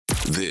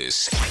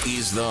This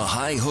is the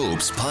High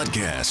Hopes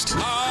Podcast.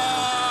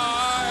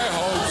 High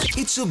Hopes.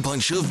 It's a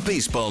bunch of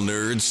baseball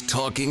nerds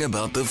talking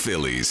about the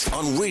Phillies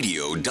on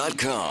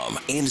radio.com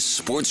and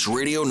Sports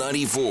Radio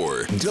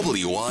 94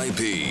 WIP.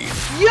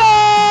 Yo!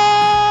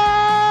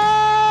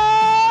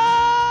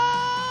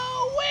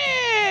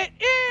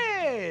 It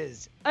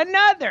is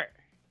another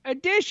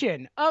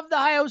edition of the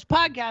High Hopes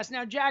Podcast.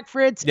 Now, Jack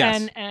Fritz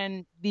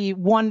and the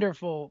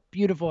wonderful,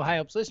 beautiful High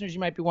Hopes listeners, you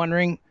might be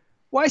wondering,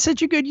 why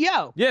such a good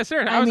yo? Yes,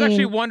 sir. I was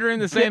actually wondering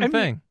the same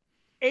thing.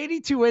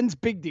 82 wins,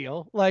 big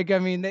deal.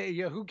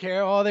 Who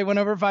care? Oh, they went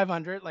over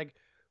 500. Like,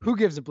 who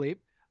gives a bleep?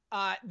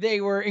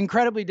 They were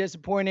incredibly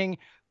disappointing,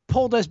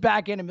 pulled us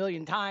back in a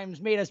million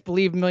times, made us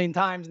believe a million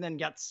times, and then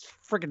got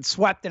freaking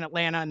swept in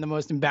Atlanta in the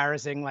most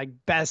embarrassing,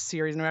 best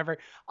series ever.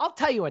 I'll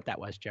tell you what that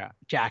was,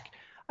 Jack.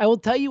 I will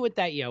tell you what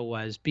that yo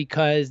was,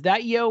 because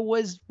that yo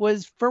was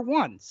for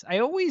once. I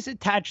always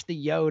attach the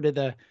yo to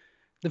the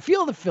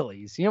feel of the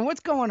Phillies. You know, what's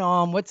going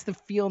on? What's the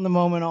feel in the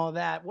moment? All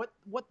that. What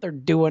they're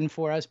doing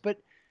for us. But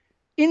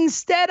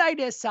instead, I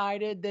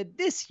decided that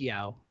this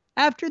yo,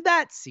 after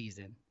that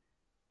season,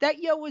 that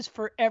yo was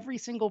for every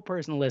single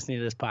person listening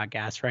to this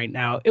podcast right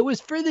now. It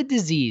was for the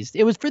diseased.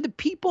 It was for the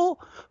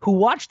people who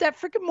watched that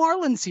freaking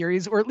Marlins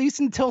series, or at least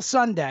until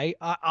Sunday.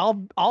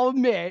 I'll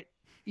admit,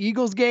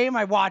 Eagles game,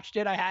 I watched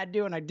it. I had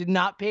to, and I did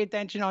not pay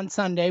attention on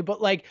Sunday. But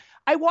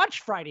I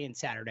watched Friday and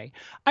Saturday.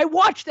 I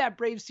watched that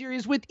Braves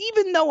series with,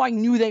 even though I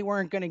knew they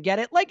weren't going to get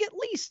it, at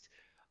least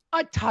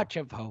a touch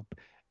of hope.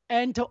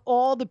 And to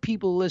all the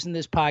people who listen to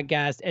this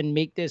podcast and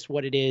make this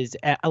what it is,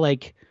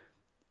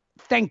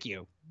 thank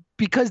you.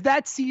 Because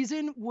that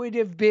season would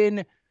have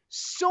been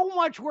so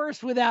much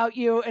worse without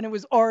you, and it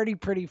was already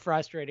pretty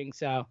frustrating.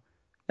 So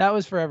that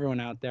was for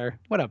everyone out there.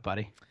 What up,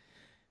 buddy?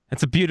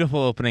 That's a beautiful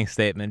opening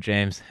statement,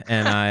 James.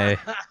 And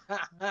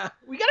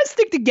we got to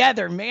stick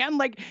together, man.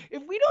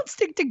 If we don't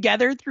stick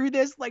together through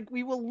this,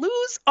 we will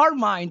lose our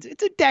minds.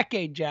 It's a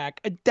decade, Jack.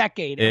 A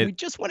decade. And we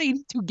just won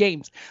 82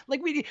 games. A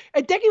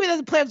decade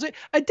without the playoffs.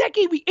 A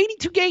decade,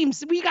 82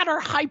 games. We got our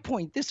high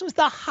point. This was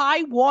the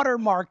high water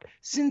mark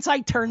since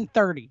I turned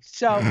 30.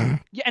 So,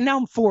 yeah, and now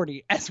I'm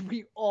 40, as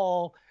we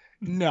all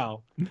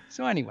know.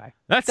 So anyway,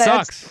 that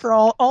sucks for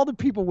all the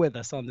people with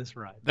us on this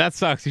ride. That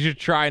sucks. You should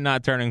try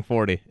not turning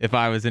 40 if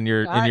I was in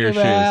your shoes.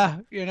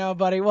 You know,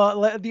 buddy.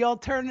 Well, the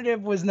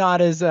alternative was not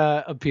as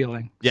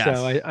appealing. Yes.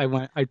 So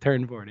I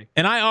turned 40.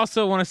 And I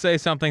also want to say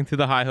something to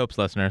the High Hopes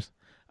listeners,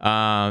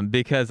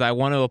 because I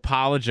want to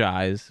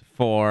apologize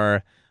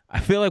for. I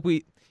feel like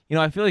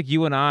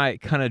you and I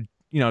kind of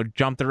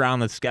jumped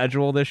around the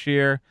schedule this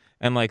year,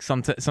 and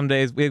some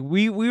days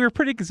we were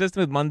pretty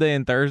consistent with Monday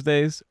and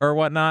Thursdays or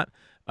whatnot.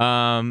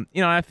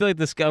 I feel like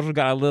the schedule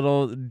got a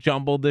little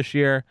jumbled this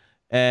year,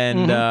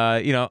 and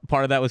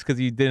part of that was because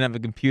you didn't have a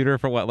computer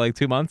for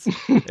 2 months.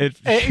 It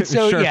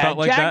felt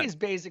like Jack that. is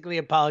basically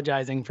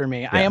apologizing for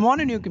me. Yeah. I am on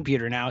a new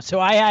computer now,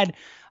 so I had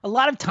a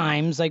lot of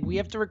times we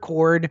have to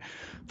record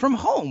from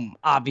home,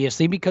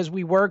 obviously, because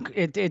we work.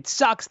 It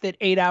sucks that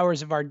 8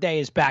 hours of our day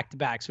is back to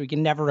back, so we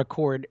can never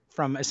record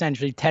from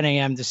essentially 10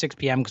 a.m. to 6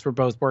 p.m. because we're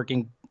both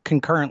working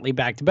concurrently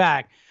back to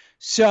back.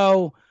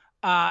 So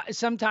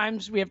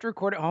sometimes we have to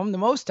record at home, the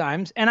most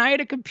times, and I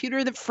had a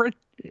computer that fritzed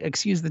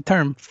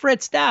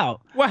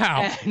out.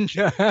 Wow. And,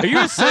 Are you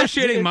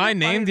associating my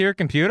name to your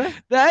computer?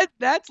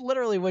 That's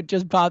literally what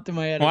just popped in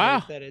my head.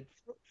 Wow. That it's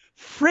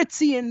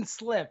Fritzian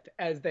slipped,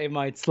 as they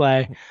might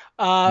slay.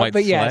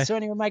 So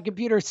anyway, my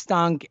computer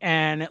stunk,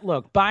 and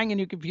look, buying a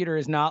new computer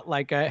is not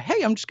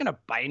hey, I'm just going to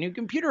buy a new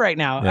computer right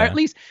now. Yeah. Or at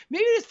least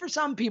maybe it is for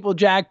some people,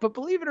 Jack, but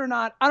believe it or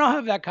not, I don't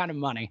have that kind of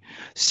money.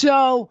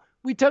 So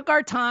we took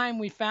our time.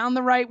 We found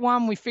the right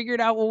one. We figured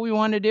out what we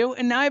wanted to do.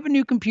 And now I have a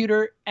new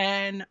computer,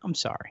 and I'm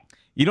sorry.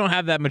 You don't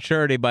have that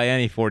maturity by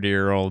any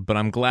 40-year-old, but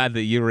I'm glad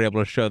that you were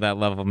able to show that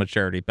level of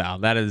maturity, pal.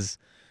 That is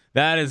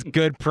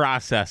good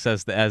process,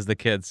 as the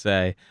kids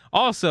say.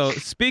 Also,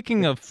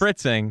 speaking of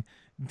fritzing,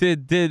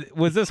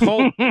 was this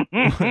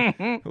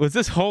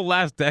whole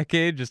last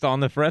decade just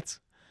on the fritz?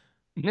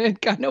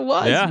 It kind of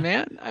was,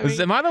 man.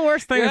 Am I the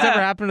worst thing that's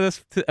ever happened to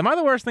this? Am I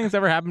the worst thing that's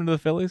ever happened to the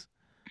Phillies?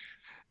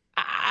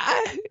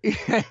 Me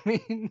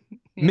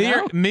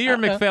or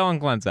McPhail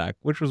and Glenzak,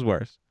 which was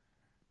worse?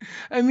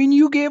 I mean,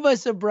 you gave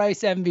us a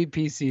Bryce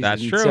MVP season.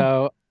 That's true.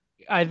 So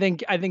I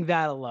think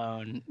that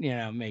alone,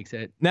 makes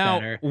it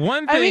better.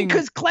 One thing,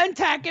 because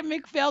Glenzak and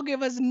McPhail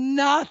give us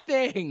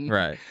nothing.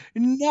 Right.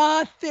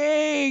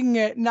 Nothing.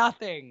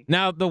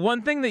 Now, the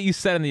one thing that you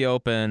said in the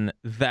open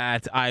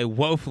that I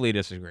woefully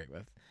disagree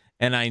with,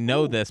 and I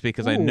know this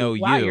because I know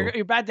wow, you.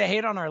 You're about to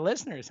hate on our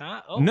listeners,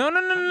 huh? Oh. No.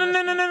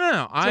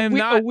 I am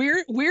not.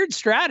 A weird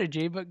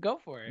strategy, but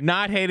go for it.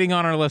 Not hating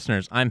on our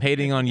listeners. I'm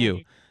hating on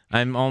you.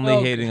 I'm only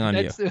hating on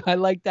you. I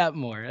like that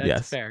more. That's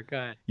yes. fair. Go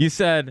ahead. You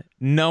said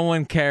no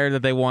one cared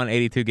that they won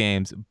 82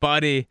 games.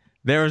 Buddy,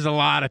 there was a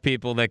lot of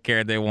people that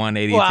cared they won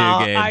 82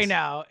 games. I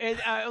know.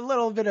 A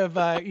little bit of,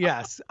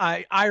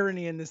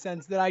 irony in the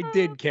sense that I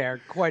did care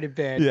quite a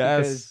bit. Yes.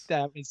 Because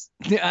that was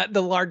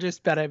the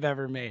largest bet I've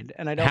ever made.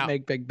 And I don't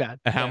make big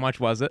bets. How much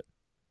was it?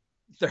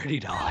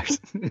 $30.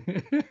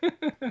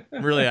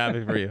 I'm really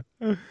happy for you.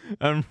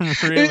 I'm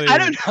really. I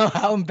don't know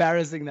how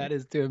embarrassing that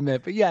is to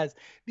admit, but yes,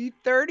 the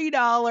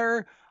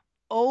 $30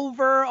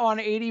 over on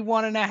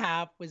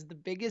 81.5 was the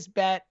biggest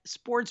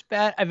sports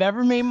bet I've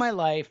ever made in my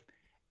life,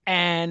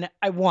 and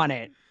I won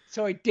it.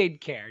 So I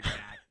did care, Jack.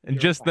 And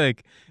just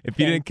think, if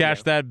you didn't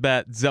cash that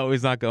bet,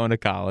 Zoe's not going to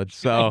college.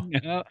 So I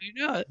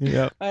know.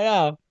 Yep. I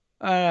know.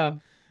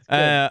 All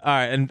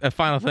right, and a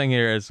final thing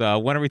here is,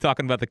 when are we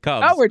talking about the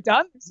Cubs? Oh, we're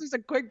done? This is a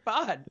quick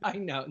pod. I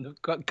know, the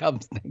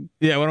Cubs thing.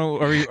 Yeah,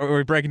 are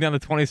we breaking down the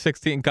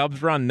 2016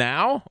 Cubs run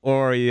now,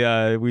 or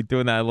are we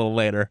doing that a little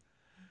later?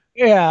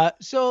 Yeah,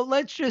 so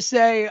let's just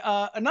say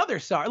another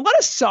sorry. A lot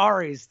of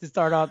sorries to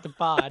start off the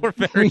pod. We're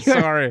very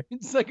sorry.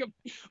 It's like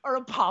our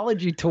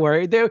apology tour.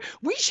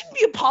 We shouldn't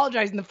be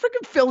apologizing. The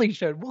freaking Phillies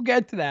should. We'll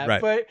get to that.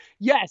 Right. But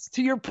yes,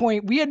 to your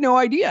point, we had no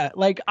idea.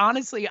 Like,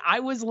 honestly,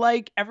 I was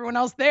like everyone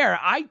else there.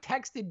 I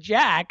texted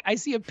Jack. I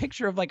see a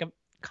picture of like a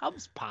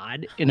Cubs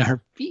pod in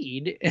our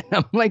feed. And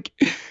I'm like,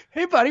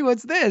 hey, buddy,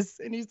 what's this?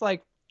 And he's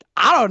like,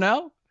 I don't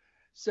know.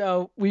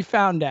 So we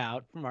found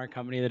out from our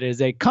company that it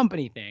is a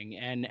company thing,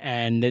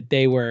 and that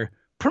they were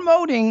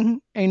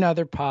promoting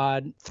another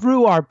pod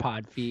through our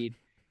pod feed.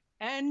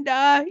 And, what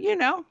are you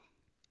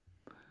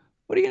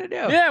going to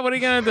do? Yeah, what are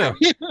you going to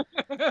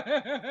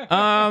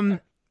do?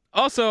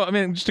 Also, I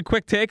mean, just a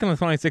quick take on the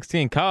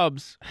 2016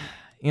 Cubs.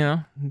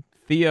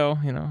 Theo,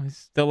 he's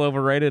still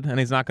overrated, and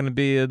he's not going to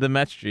be the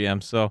Mets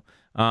GM. So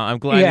I'm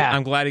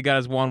glad he got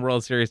his one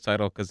World Series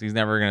title, because he's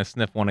never going to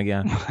sniff one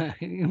again.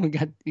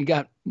 You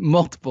got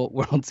multiple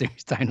World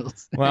Series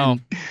titles. Well,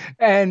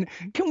 and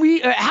can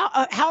we?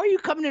 How are you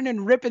coming in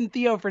and ripping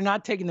Theo for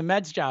not taking the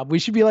Mets job? We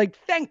should be like,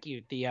 thank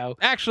you, Theo.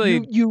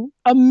 Actually, you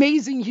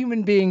amazing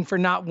human being for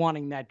not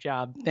wanting that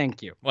job.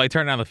 Thank you. Well, he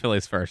turned down the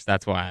Phillies first.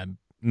 That's why I'm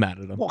mad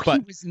at him. Well,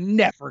 but he was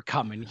never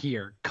coming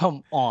here.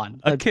 Come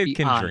on. A kid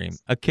can dream.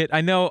 A kid.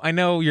 I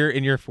know you're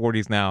in your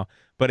 40s now,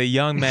 but a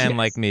young man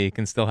like me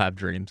can still have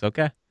dreams.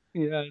 Okay.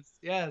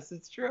 Yes,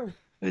 it's true.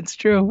 It's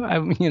true. I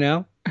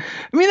mean,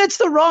 it's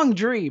the wrong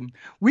dream.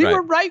 We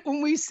were right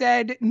when we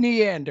said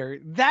Neander.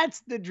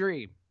 That's the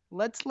dream.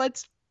 Let's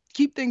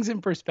keep things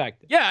in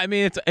perspective. Yeah, I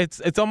mean,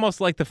 it's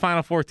almost like the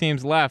final four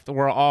teams left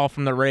were all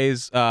from the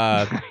Rays,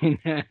 or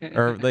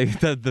like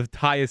the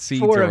highest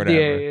seeds or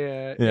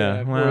whatever.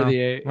 Yeah. Well, 4 of the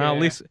 8. Well, at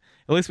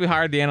least we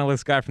hired the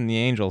analyst guy from the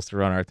Angels to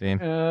run our team.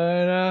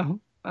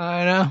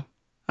 I know.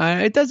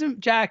 It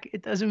doesn't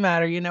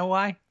matter. You know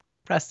why?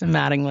 Preston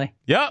Mattingly.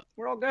 Yep.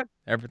 We're all good.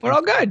 We're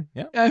all good.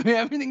 Yeah. I mean,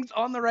 everything's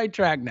on the right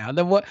track now.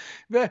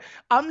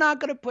 I'm not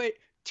going to put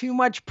too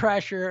much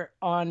pressure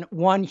on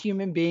one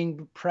human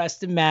being,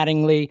 Preston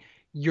Mattingly.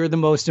 You're the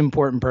most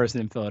important person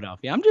in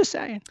Philadelphia. I'm just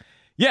saying.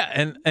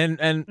 Yeah,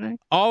 and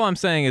all I'm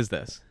saying is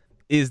this,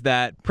 is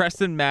that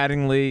Preston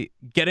Mattingly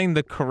getting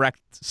the correct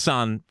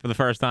son for the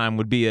first time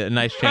would be a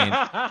nice change.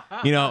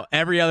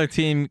 Every other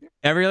team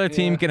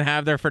can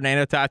have their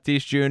Fernando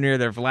Tatis Jr.,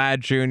 their Vlad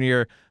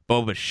Jr.,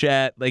 Bo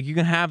Bichette. Like, you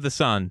can have the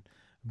son.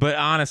 But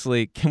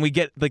honestly, can we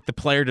get like the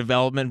player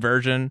development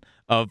version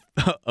of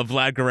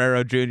Vlad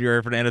Guerrero Jr.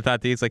 or Fernando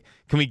Tatis? Like,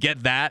 can we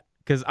get that?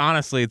 Because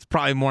honestly, it's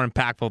probably more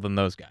impactful than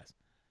those guys.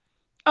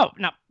 Oh,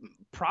 no,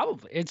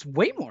 probably. It's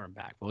way more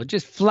impactful. It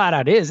just flat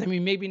out is. I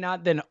mean, maybe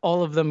not than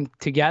all of them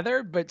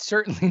together, but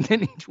certainly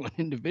than each one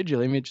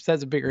individually. I mean, it just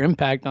has a bigger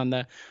impact on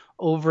the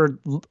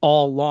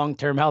overall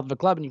long-term health of a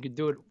club, and you could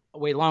do it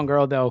way longer,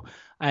 although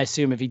I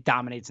assume if he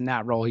dominates in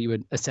that role, he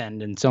would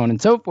ascend and so on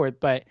and so forth.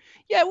 But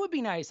yeah, it would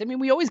be nice. I mean,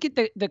 we always get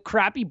the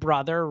crappy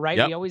brother, right?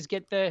 Yep. We always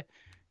get the,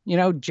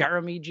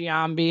 Jeremy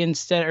Giambi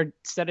instead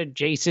of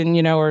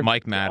Jason, or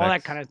Mike Maddox. all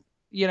that kind of,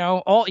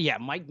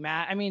 Mike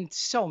Matt. I mean,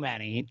 so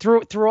many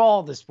through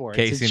all the sports.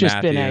 Casey it's just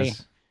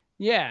Matthews.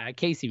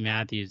 Casey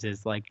Matthews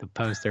is like the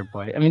poster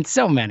boy. I mean,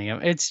 so many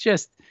of them.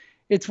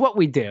 It's what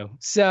we do.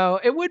 So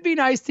it would be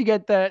nice to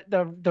get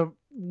the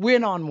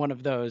win on one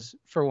of those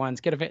for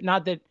once.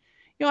 Not that,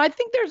 I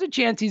think there's a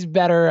chance he's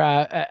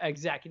better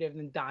executive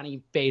than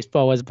Donnie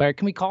Baseball was a player.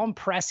 Can we call him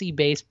Pressy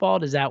Baseball?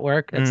 Does that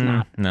work? That's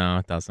not. No,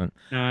 it doesn't.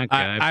 Okay.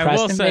 I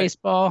Preston will say,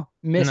 Baseball,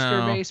 Mr.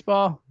 No.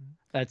 Baseball.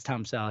 That's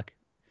Tom Selleck.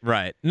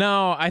 Right.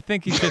 No, I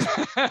think he's just.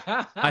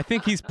 I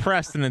think he's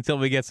Preston until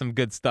we get some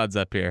good studs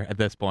up here. At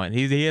this point,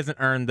 he hasn't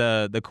earned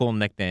the cool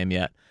nickname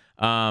yet.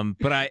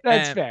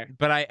 That's fair.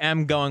 But I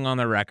am going on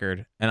the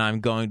record, and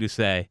I'm going to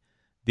say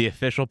the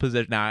official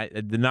position. Now, I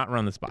did not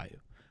run this by you,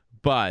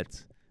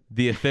 but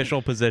the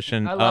official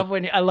position. I love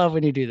when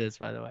you do this,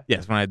 by the way.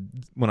 Yes,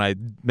 when I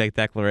make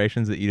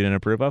declarations that you didn't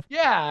approve of.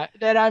 Yeah,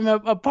 that I'm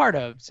a part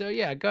of. So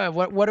yeah, go ahead.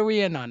 What are we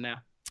in on now?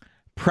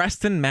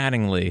 Preston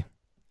Mattingly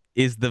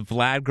is the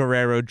Vlad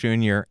Guerrero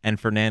Jr. and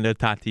Fernando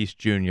Tatis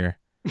Jr.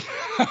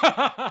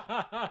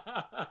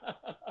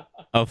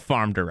 of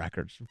farm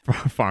directors.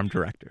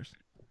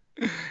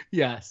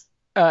 Yes.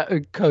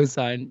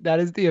 Cosign. That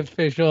is the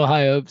official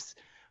High Hopes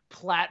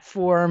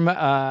platform,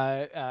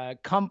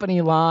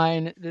 company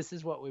line. This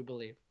is what we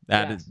believe.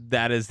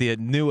 That is the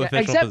new official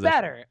except position.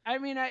 better. I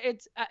mean,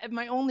 it's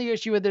my only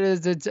issue with it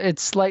is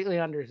it's slightly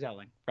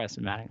underselling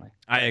Preston Mattingly.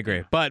 I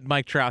agree, but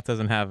Mike Trout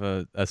doesn't have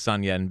a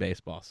son yet in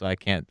baseball, so I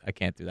can't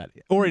do that.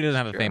 Or he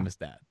doesn't have a famous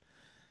dad.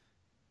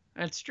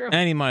 That's true.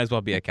 And he might as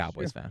well be a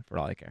Cowboys fan for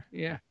all I care.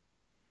 Yeah.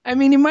 I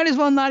mean, he might as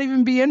well not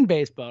even be in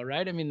baseball,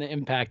 right? I mean, the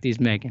impact he's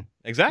making.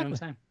 Exactly. You know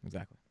what I'm saying?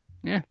 Exactly.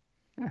 Yeah.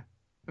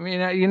 I mean,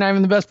 you're not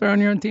even the best player on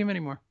your own team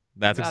anymore.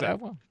 That's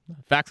exactly. Well,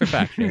 facts are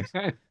facts, James.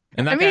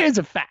 And that it's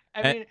a fact.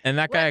 And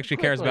that guy actually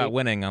cares about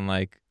winning,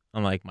 unlike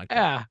Mike.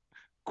 Yeah.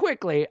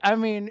 Quickly, I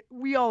mean,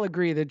 we all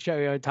agree that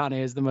Shohei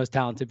Ohtani is the most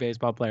talented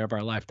baseball player of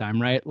our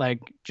lifetime, right? Like,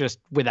 just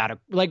without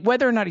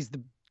whether or not he's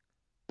the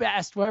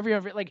best, whatever you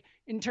ever, like,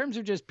 in terms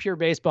of just pure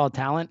baseball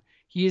talent,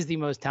 he is the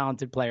most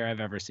talented player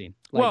I've ever seen.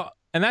 Like, well,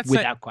 and that's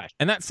without question.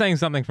 And that's saying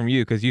something from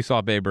you because you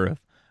saw Babe Ruth.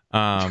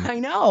 I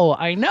know.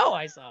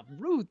 I saw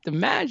Ruth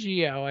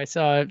DiMaggio. I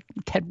saw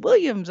Ted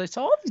Williams. I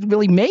saw all these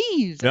Willie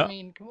Mays. Yep. I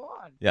mean, come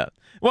on. Yeah.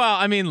 Well,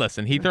 I mean,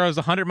 listen, he throws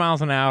 100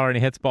 miles an hour and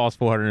he hits balls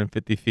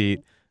 450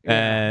 feet.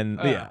 And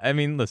I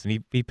mean,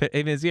 listen,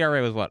 his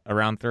ERA was what,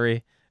 around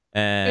 3?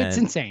 And it's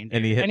insane.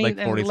 And he hit like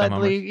 40 some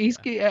homers.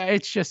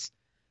 It's just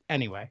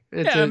anyway.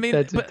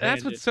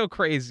 That's what's so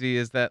crazy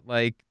is that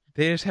like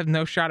they just have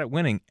no shot at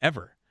winning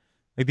ever.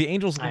 Like the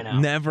Angels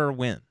never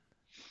win.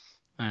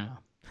 I know.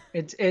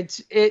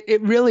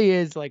 It really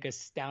is like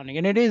astounding,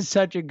 and it is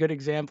such a good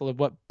example of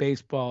what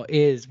baseball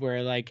is,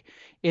 where like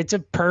it's a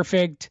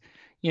perfect,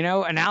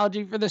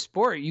 analogy for the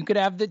sport. You could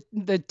have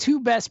the two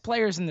best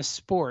players in the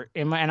sport,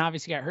 and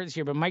obviously got hurt this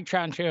year, but Mike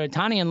Trout and Shohei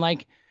Ohtani, and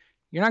like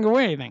you're not gonna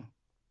win anything.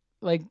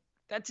 Like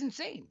that's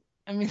insane.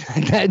 I mean,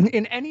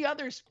 in any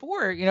other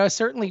sport,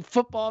 certainly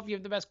football, if you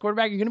have the best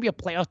quarterback, you're going to be a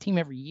playoff team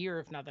every year,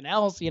 if nothing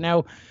else.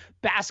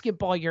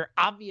 Basketball, you're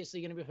obviously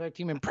going to be a playoff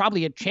team and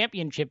probably a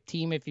championship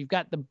team if you've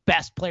got the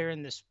best player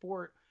in the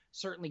sport,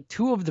 certainly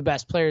two of the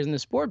best players in the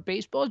sport.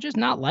 Baseball is just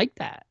not like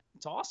that.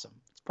 It's awesome.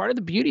 It's part of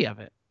the beauty of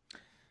it.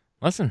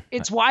 Listen,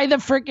 it's why the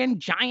freaking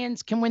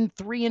Giants can win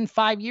 3 in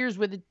 5 years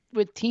with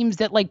teams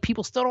that like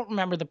people still don't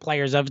remember the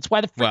players of. It's why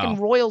the freaking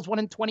Royals won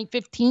in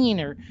 2015,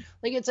 or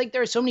like it's like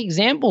there are so many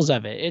examples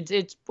of it.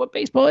 It's what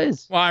baseball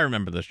is. Well, I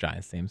remember those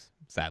Giants teams,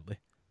 sadly.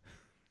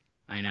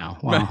 I know.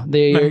 Well,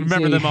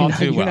 remember them all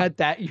too well. You're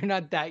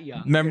not that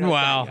young.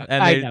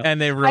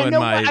 And they ruined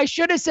my. I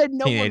should have said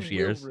no teenage one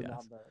years. Will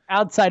remember.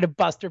 Outside of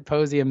Buster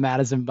Posey and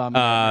Madison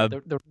Bumgarner,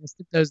 the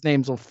rest of those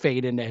names will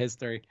fade into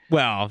history.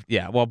 Well,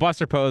 yeah. Well,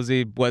 Buster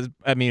Posey was.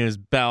 I mean, it was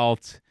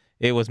Belt.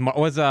 It was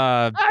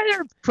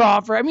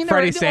Crawford. I mean,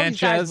 Freddie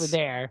Sanchez guys were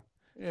there.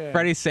 Yeah.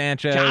 Freddie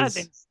Sanchez.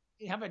 Jonathan.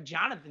 How about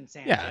Jonathan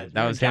Sanchez? Yeah,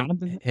 that was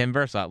him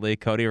versus Utley.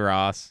 Cody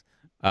Ross.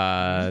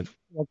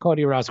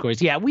 Cody Ross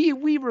scores. Yeah,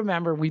 we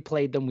remember we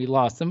played them, we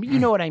lost them. But you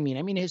know what I mean?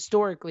 I mean,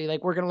 historically,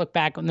 like we're gonna look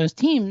back on those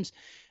teams,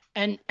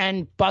 and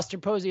Buster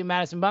Posey and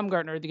Madison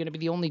Bumgarner are going to be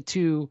the only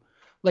two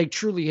like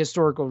truly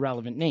historical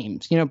relevant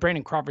names.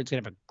 Brandon Crawford's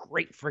gonna have a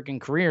great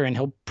freaking career, and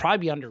he'll probably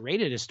be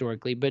underrated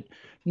historically, but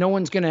no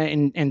one's gonna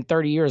in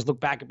 30 years look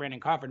back at Brandon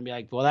Crawford and be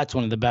like, well, that's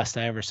one of the best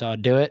I ever saw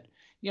do it.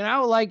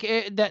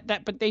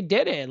 But they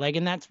did it. Like,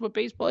 and that's what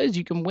baseball is.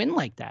 You can win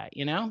like that.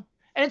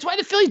 And it's why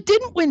the Phillies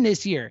didn't win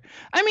this year.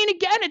 I mean,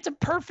 again, it's a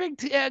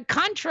perfect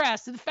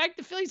contrast to the fact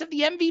the Phillies have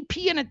the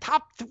MVP and a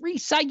top 3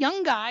 Cy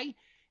Young guy,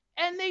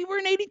 and they were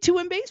an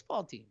 82-win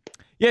baseball team.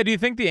 Yeah, do you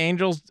think the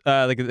Angels,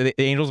 the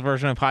Angels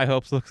version of High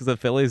Hopes looks at the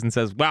Phillies and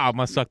says, wow, it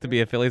must suck to be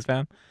a Phillies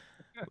fan?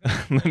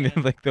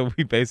 Like that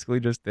we basically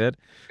just did.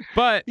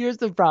 But here's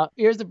the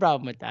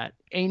problem with that.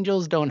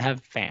 Angels don't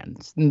have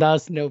fans, and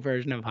thus no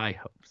version of High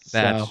Hopes.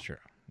 That's true.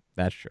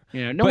 That's true.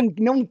 No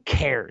one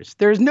cares.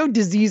 There's no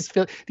disease.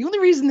 The only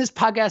reason this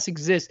podcast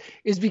exists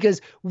is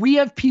because we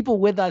have people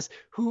with us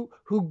who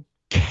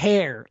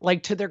care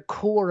like to their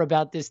core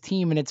about this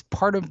team, and it's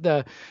part of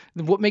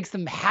what makes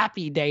them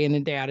happy day in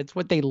and day out. It's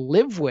what they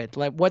live with,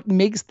 like what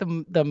makes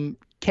them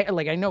care.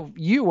 Like I know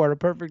you are a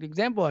perfect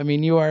example. I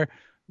mean, you are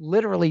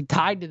literally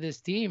tied to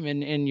this team,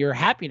 and your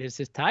happiness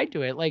is tied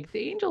to it. Like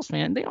the Angels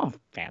fan, they don't have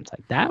fans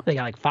like that. They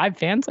got like 5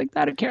 fans like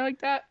that who care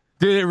like that.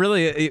 Dude, it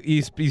really,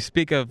 you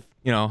speak of,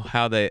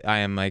 how I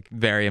am like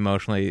very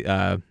emotionally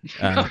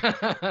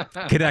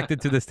connected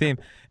to this team.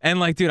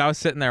 And like, dude, I was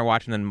sitting there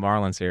watching the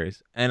Marlins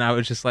series and I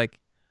was just like,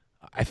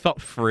 I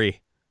felt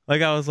free.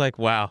 Like, I was like,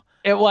 wow.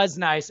 It was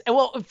nice.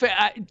 Well,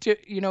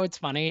 it's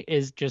funny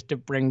is just to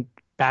bring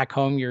back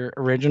home your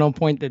original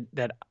point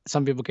that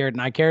some people cared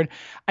and I cared.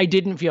 I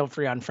didn't feel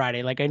free on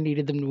Friday. Like I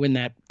needed them to win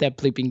that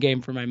bleeping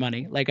game for my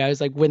money. Like I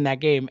was like, win that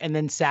game. And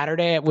then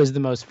Saturday, it was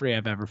the most free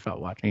I've ever felt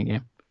watching a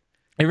game.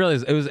 It really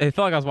is. It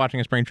felt like I was watching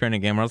a spring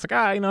training game where I was like,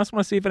 I just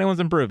want to see if anyone's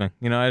improving.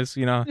 I'm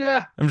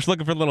just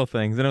looking for little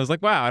things. And it was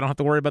like, wow, I don't have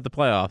to worry about the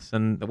playoffs.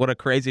 And what a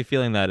crazy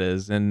feeling that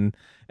is. And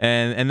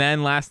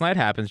then last night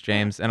happens,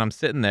 James, and I'm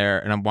sitting there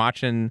and I'm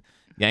watching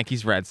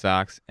Yankees Red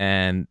Sox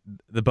and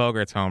the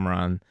Bogarts home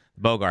run.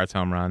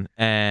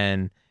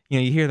 And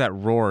you hear that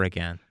roar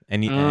again.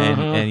 And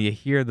you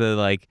hear the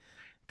like,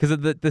 because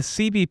the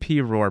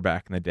CBP roar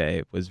back in the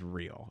day was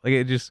real. Like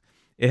it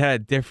had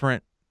a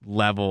different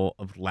level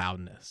of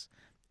loudness.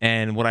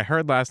 And what I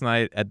heard last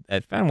night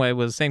at Fenway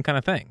was the same kind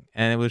of thing.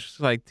 And it was just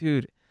like,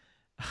 dude,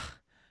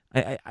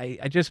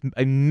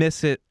 I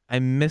miss it. I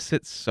miss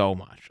it so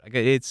much. Like,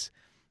 it's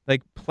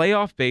like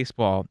playoff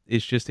baseball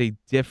is just a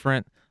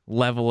different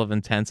level of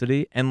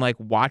intensity. And like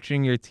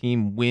watching your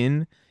team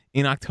win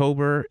in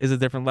October is a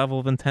different level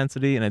of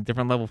intensity and a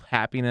different level of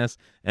happiness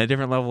and a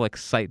different level of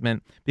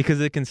excitement,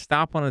 because it can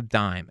stop on a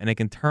dime and it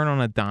can turn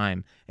on a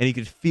dime and you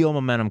can feel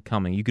momentum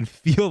coming. You can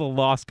feel the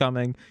loss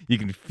coming. You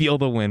can feel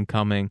the win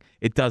coming.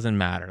 It doesn't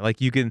matter. Like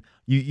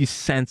you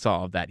sense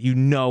all of that. You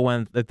know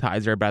when the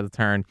tides are about to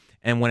turn,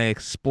 and when it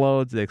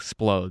explodes, it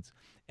explodes.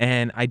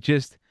 And I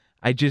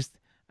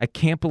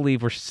can't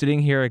believe we're sitting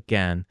here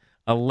again.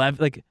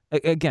 Like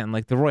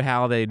the Roy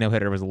Halladay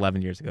no-hitter was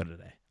 11 years ago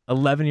today.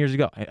 11 years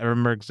ago. I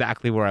remember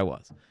exactly where I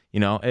was,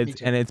 we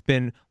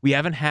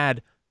haven't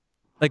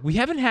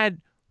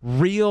had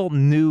real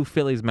new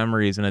Phillies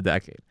memories in a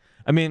decade.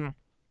 I mean,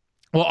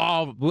 we'll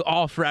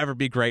all forever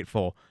be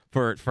grateful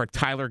for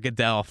Tyler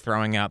Goeddel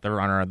throwing out the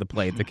runner at the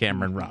plate to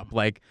Cameron Rupp.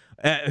 Like,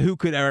 who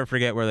could ever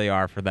forget where they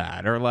are for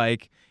that? Or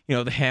like,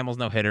 the Hamels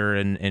no-hitter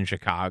in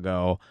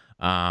Chicago,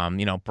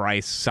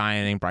 Bryce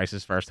signing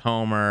Bryce's first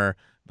homer,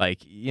 like,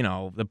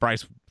 the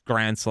Bryce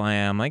grand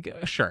slam, like,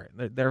 sure,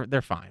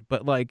 they're fine,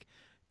 but like,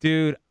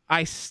 dude,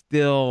 I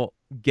still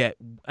get.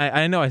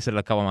 I know I said it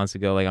a couple months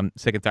ago, like, I'm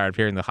sick and tired of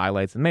hearing the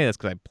highlights, and maybe that's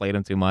because I played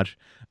them too much.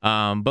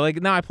 But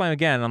like now I play them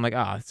again, and I'm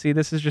like, see,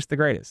 this is just the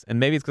greatest. And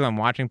maybe it's because I'm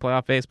watching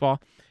playoff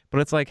baseball, but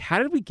it's like, how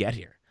did we get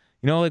here?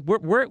 Like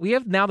we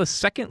have now the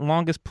second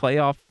longest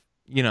playoff,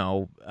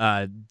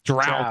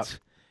 drought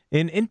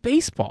in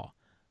baseball.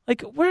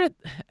 Like,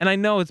 and I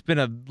know it's been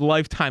a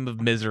lifetime of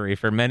misery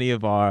for many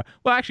of our,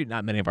 well, actually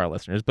not many of our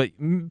listeners, but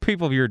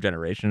people of your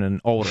generation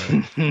and older,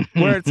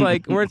 where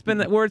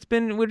it's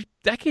been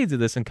decades of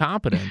this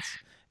incompetence.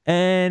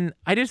 And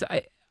it's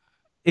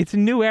a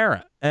new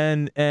era,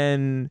 and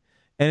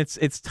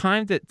it's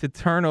time to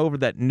turn over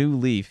that new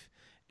leaf,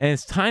 and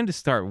it's time to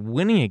start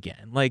winning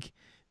again. Like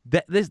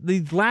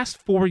these last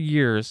 4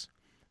 years,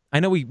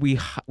 I know we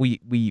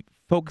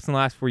focused on the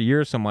last 4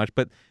 years so much,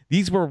 but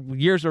these were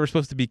years that were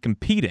supposed to be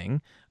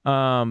competing.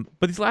 But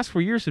these last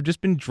 4 years have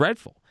just been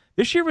dreadful.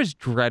 This year was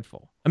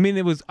dreadful. I mean,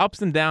 it was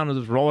ups and downs, it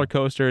was roller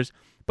coasters.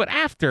 But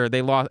after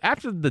the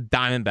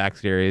Diamondback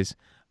series,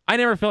 I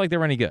never felt like they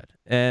were any good.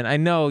 And I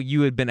know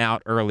you had been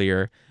out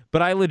earlier,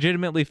 but I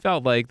legitimately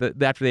felt like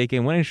that after the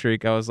 8-game winning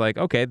streak, I was like,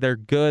 okay, they're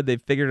good. They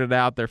figured it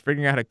out. They're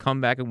figuring out how to come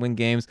back and win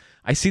games.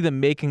 I see the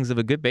makings of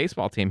a good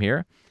baseball team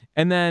here.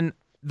 And then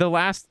the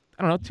last,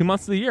 2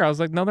 months of the year, I was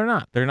like, no, they're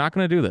not. They're not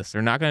going to do this.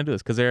 They're not going to do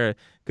this because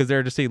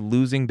they're just a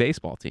losing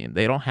baseball team.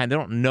 They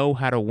don't know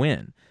how to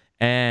win.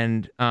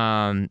 And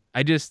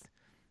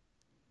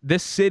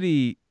this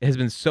city has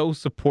been so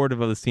supportive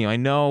of this team. I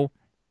know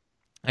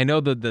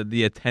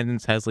the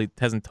attendance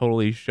hasn't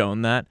totally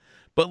shown that,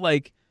 but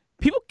like,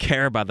 people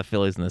care about the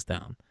Phillies in this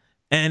town,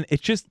 and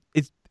it's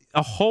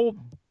a whole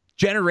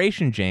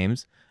generation,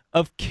 James,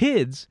 of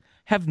kids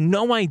have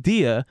no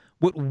idea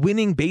what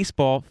winning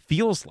baseball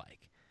feels like.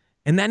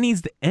 And that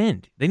needs to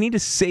end. They need to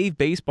save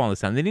baseball in this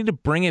town. They need to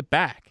bring it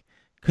back,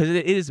 because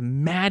it is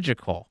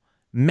magical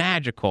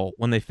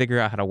when they figure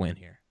out how to win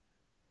here.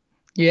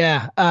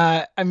 Yeah.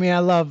 I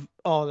love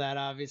all that,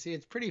 obviously.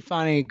 It's pretty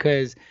funny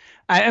because,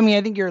 I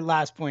think your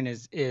last point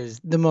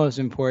is the most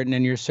important,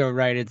 and you're so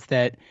right. It's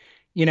that,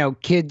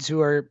 kids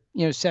who are,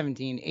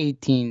 17,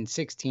 18,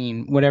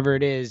 16, whatever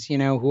it is,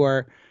 who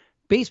are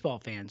baseball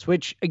fans,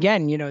 which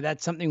again,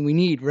 that's something we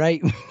need,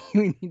 right?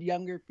 We need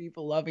younger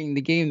people loving the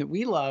game that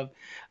we love.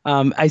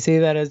 I say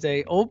that as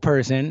a old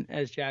person,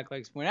 as Jack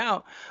likes to point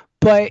out,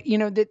 but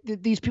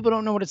these people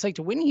don't know what it's like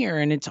to win here,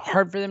 and it's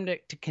hard for them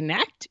to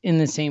connect in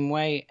the same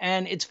way.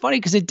 And it's funny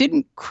because it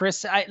didn't,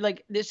 Chris,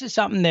 this is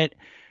something that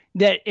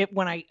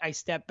when I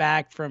step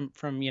back from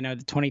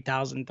the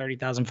 20,000,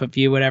 30,000 foot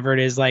view, whatever it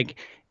is, like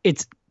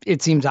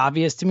it seems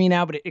obvious to me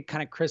now, but it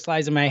kind of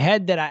crystallized in my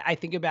head that I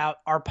think about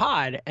our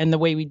pod and the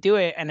way we do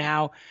it, and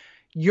how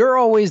you're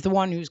always the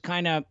one who's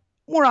kind of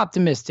more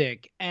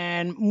optimistic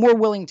and more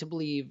willing to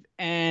believe,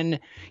 and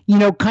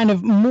kind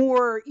of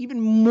even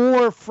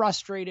more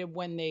frustrated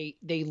when they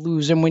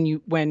lose, and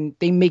when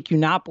they make you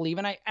not believe.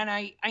 And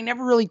I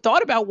never really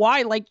thought about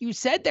why, like you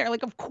said there,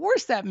 like, of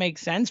course that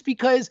makes sense,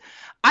 because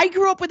I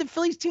grew up with a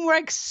Phillies team where I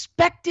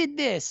expected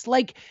this.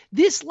 Like,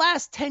 this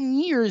last 10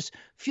 years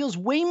feels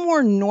way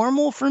more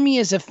normal for me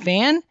as a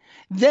fan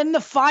than the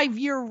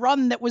 5-year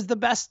run that was the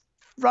best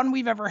run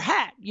we've ever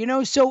had,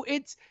 so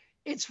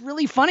it's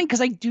really funny,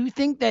 because I do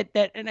think that,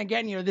 and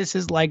again, this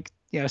is like,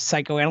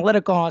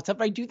 psychoanalytical and all that stuff,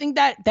 but I do think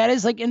that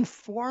has like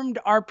informed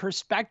our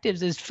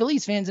perspectives as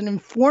Phillies fans, and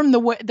informed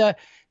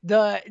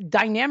the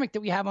dynamic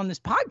that we have on this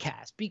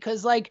podcast,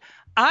 because like,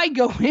 I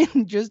go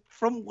in just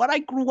from what I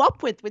grew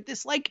up with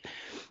this like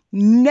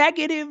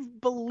negative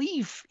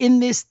belief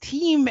in this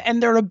team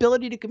and their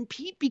ability to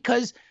compete,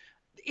 because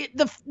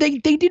they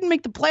didn't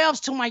make the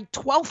playoffs till my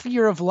 12th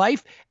year of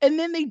life, and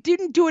then they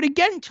didn't do it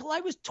again until I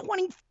was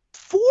 25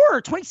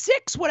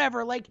 26,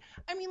 whatever. Like,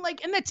 I mean,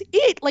 like, and that's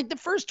it. Like the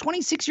first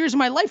 26 years of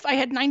my life, I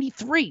had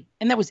 93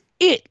 and that was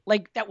it.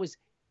 Like that was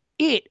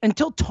it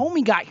until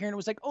Tommy got here and it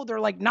was like, oh, they're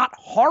like not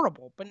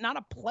horrible, but not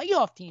a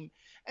playoff team.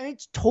 And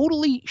it's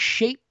totally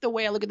shaped the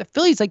way I look at the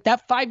Phillies. Like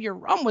that 5-year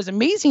run was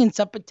amazing and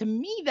stuff. But to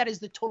me, that is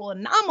the total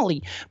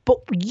anomaly. But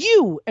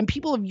you and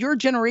people of your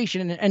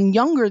generation and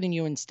younger than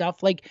you and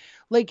stuff, like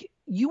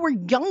you were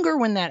younger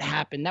when that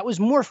happened. That was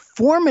more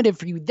formative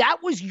for you. That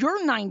was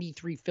your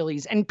 93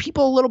 Phillies. And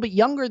people a little bit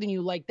younger than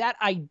you, like that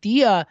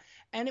idea.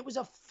 And it was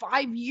a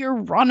 5-year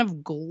run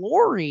of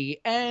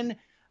glory. And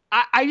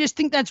I just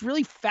think that's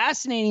really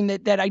fascinating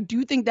that I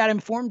do think that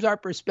informs our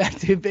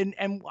perspective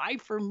and why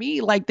for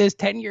me, like this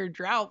 10-year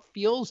drought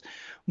feels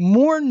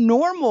more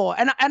normal.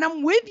 And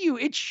I'm with you.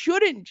 It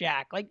shouldn't,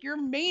 Jack. Like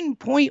your main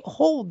point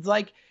holds.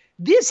 Like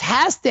this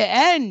has to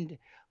end.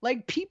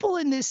 Like people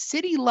in this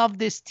city love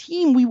this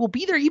team. We will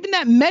be there. Even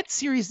that Mets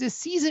series this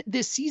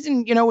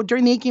season, you know,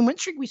 during the 8-game win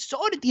streak, we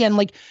saw it at the end.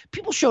 Like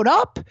people showed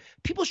up.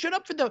 People showed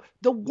up for the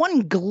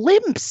one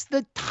glimpse,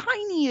 the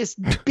tiniest,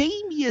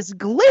 babiest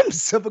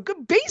glimpse of a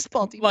good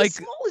baseball team. Like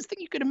the smallest thing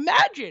you could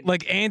imagine.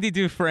 Like Andy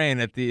Dufresne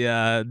at the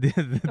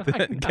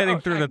getting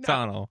through the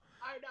tunnel.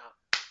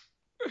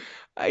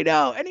 I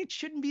know. And it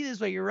shouldn't be this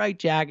way. You're right,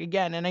 Jack.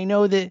 Again, and I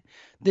know that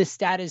this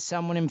stat is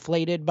somewhat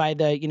inflated by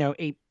the,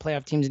 8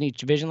 playoff teams in each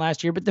division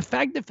last year, but the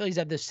fact that Phillies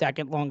have the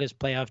second longest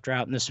playoff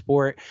drought in the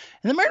sport,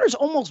 and the Mariners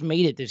almost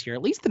made it this year.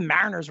 At least the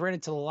Mariners were in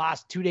it to the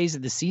last 2 days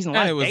of the season.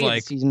 And it was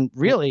like season,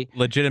 really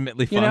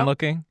legitimately fun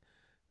looking.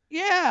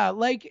 Yeah,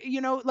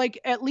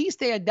 at least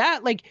they had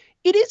that. Like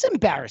it is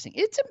embarrassing.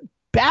 It's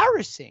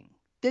embarrassing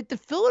that the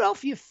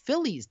Philadelphia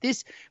Phillies,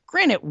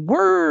 granted,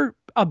 we're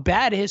a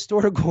bad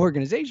historical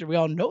organization. We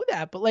all know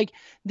that. But like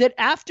that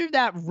after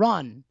that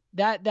run,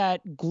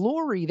 that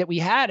glory that we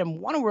had and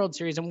won a World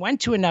Series and went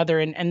to another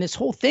and this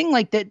whole thing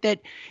like that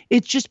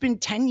it's just been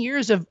 10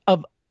 years of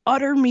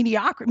utter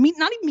mediocrity.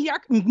 Not even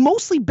mediocre,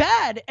 mostly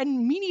bad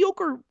and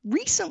mediocre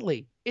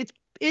recently.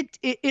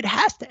 It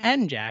has to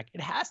end, Jack.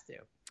 It has to.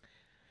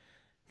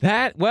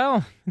 It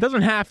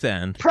doesn't have to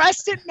end.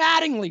 Preston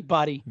Mattingly,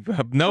 buddy.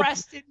 Nope.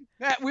 Preston.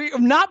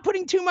 I'm not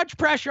putting too much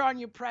pressure on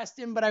you,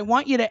 Preston, but I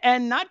want you to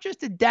end not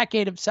just a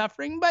decade of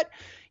suffering, but,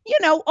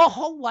 a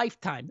whole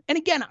lifetime. And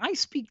again, I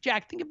speak,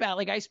 Jack, think about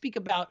I speak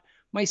about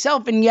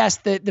myself. And yes,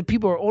 the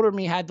people who are older than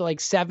me had the late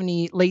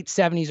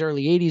 70s,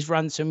 early 80s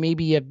run. So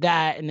maybe you have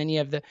that. And then you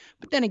have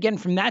but then again,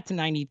 from that to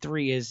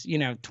 93 is,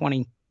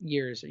 20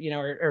 years,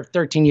 or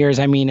 13 years,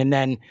 and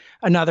then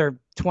another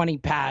 20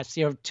 past,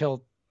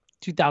 till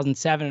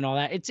 2007 and all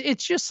that.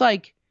 It's just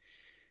like,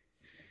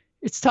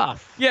 it's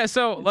tough. Yeah,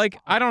 so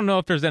I don't know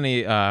if there's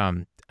any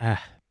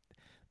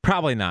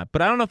probably not,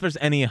 but I don't know if there's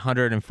any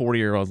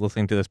 140-year-olds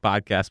listening to this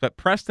podcast, but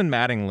Preston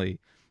Mattingly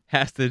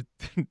has to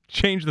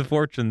change the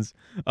fortunes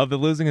of the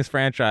losingest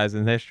franchise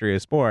in the history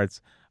of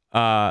sports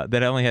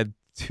that only had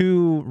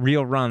 2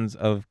 real runs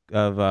of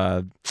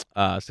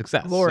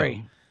success.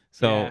 Glory.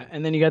 So yeah,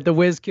 and then you got the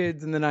Whiz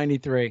Kids in the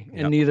 93,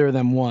 and neither of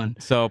them won.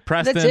 So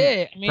Preston, that's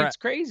it. It's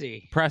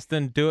crazy.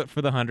 Preston, do it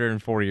for the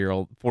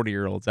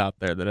 40-year-olds out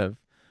there that have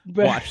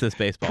watched this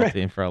baseball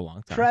team for a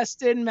long time.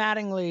 Preston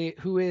Mattingly,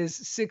 who is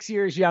 6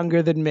 years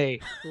younger than me.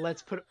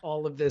 Let's put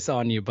all of this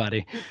on you,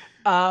 buddy.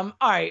 All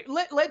right,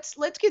 let's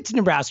get to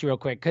Nebraska real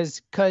quick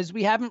because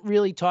we haven't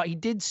really talked. He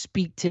did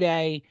speak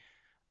today.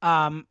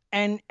 And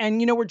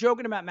we're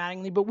joking about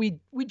Mattingly, but we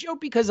joke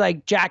because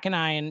like Jack and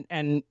I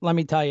and let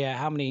me tell you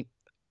how many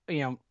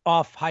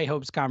off high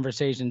hopes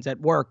conversations at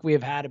work we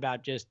have had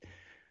about just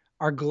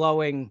our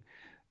glowing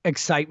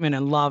excitement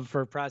and love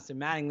for Preston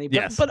Mattingly.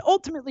 But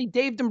ultimately,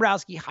 Dave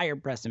Dombrowski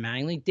hired Preston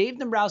Mattingly. Dave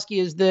Dombrowski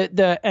is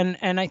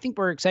and I think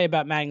we're excited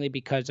about Mattingly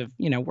because of,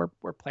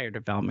 we're player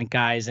development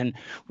guys and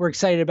we're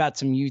excited about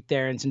some youth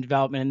there and some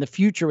development in the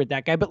future with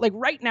that guy. But like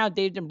right now,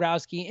 Dave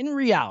Dombrowski in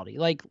reality,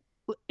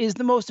 is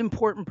the most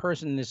important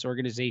person in this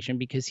organization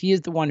because he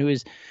is the one who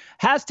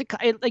has to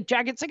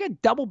Jack, it's like a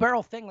double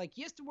barrel thing. Like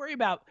he has to worry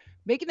about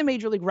making the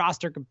major league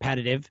roster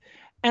competitive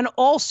and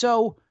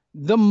also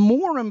the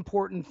more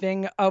important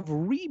thing of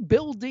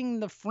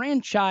rebuilding the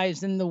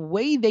franchise and the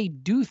way they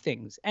do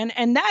things.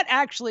 And that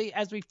actually,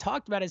 as we've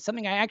talked about, is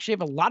something I actually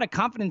have a lot of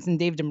confidence in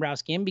Dave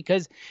Dombrowski in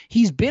because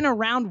he's been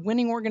around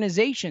winning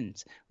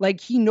organizations. Like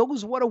he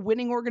knows what a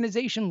winning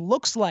organization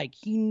looks like.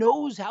 He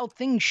knows how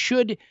things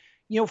should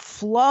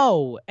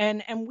flow.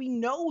 And we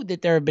know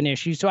that there have been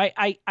issues. So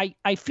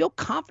I feel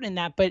confident in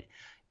that, but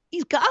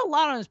he's got a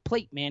lot on his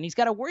plate, man. He's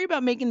got to worry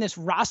about making this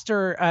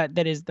roster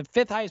that is the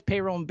 5th highest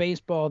payroll in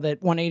baseball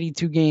that won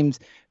 82 games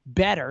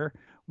better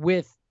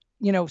with,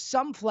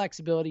 some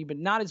flexibility, but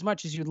not as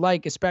much as you'd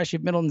like, especially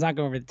if Middleton's not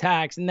going over the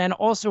tax. And then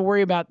also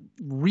worry about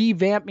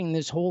revamping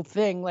this whole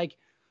thing. Like,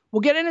 we'll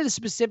get into the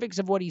specifics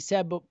of what he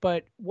said,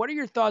 but what are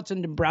your thoughts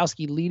on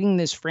Dombrowski leading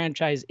this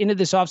franchise into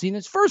this offseason,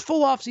 his first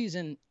full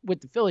offseason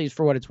with the Phillies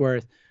for what it's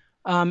worth,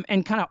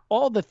 and kind of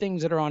all the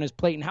things that are on his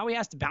plate and how he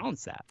has to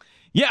balance that?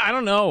 Yeah, I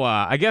don't know.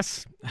 I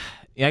guess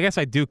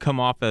I do come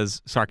off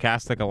as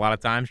sarcastic a lot of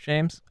times,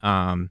 James.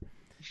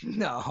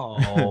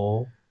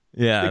 No.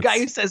 Yeah. The guy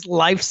who says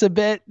life's a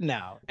bit?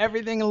 No.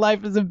 Everything in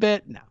life is a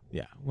bit? No.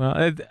 Yeah.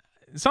 Well,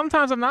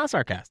 sometimes I'm not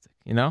sarcastic,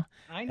 I know.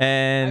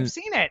 And I've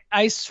seen it.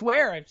 I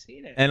swear I've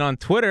seen it. And on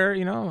Twitter,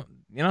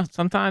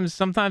 sometimes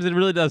it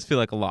really does feel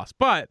like a loss.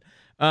 But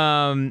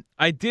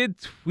I did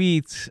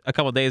tweet a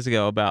couple of days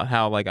ago about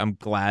how like I'm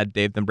glad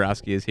Dave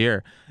Dombrowski is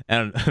here,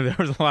 and there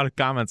was a lot of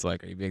comments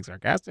like, "Are you being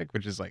sarcastic?"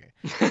 Which is like,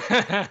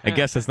 I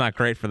guess it's not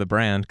great for the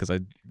brand because I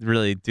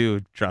really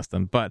do trust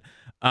him. But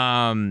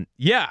yeah,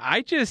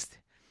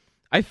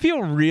 I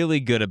feel really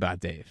good about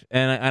Dave,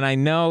 and I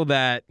know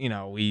that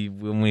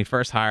when we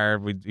first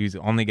hired, he's the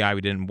only guy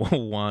we didn't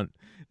want,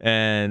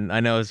 and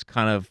I know it's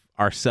kind of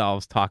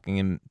ourselves talking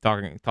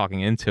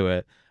into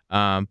it.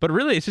 But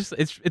really,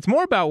 it's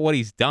more about what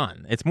he's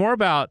done. It's more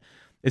about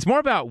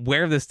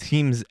where this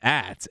team's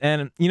at.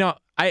 And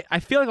I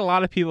feel like a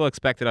lot of people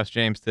expected us,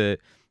 James, to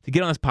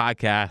get on this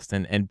podcast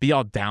and be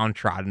all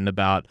downtrodden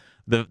about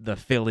the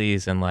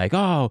Phillies and like,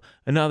 oh,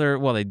 another.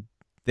 Well, they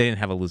didn't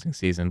have a losing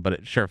season, but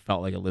it sure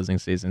felt like a losing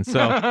season.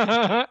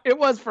 So it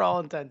was for all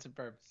intents and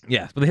purposes.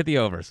 Yes, but they hit the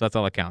over, so that's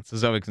all that counts. So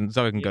Zoe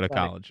can go to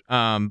college.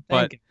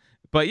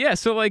 But yeah,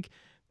 so like.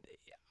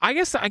 I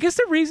guess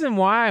the reason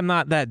why I'm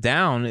not that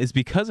down is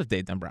because of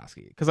Dave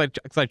Dombrowski, because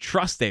I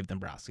trust Dave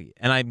Dombrowski,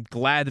 and I'm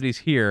glad that he's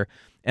here.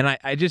 And I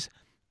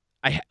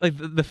like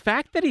the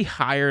fact that he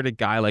hired a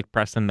guy like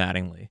Preston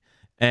Mattingly,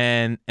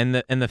 and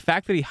the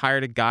fact that he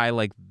hired a guy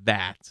like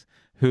that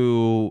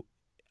who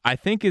I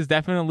think is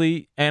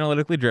definitely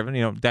analytically driven,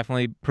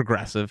 definitely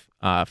progressive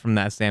from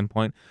that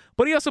standpoint.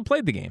 But he also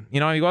played the game. He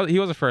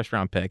was a first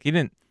round pick. He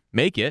didn't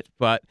make it,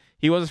 but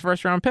he was a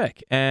first round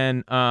pick,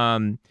 and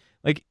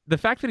like the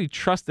fact that he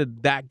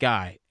trusted that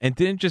guy and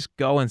didn't just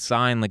go and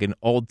sign like an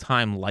old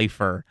time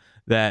lifer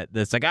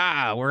that's like,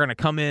 we're going to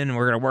come in and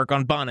we're going to work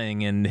on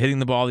bunting and hitting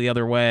the ball the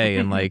other way.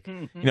 And like,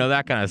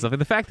 that kind of stuff. Like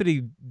the fact that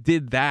he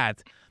did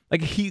that,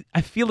 like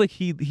I feel like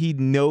he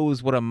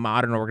knows what a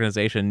modern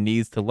organization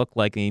needs to look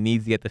like, and he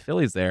needs to get the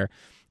Phillies there.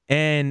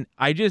 And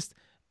I'm just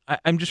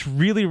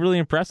really, really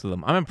impressed with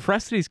him. I'm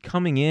impressed that he's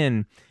coming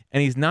in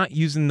and he's not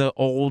using the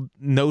old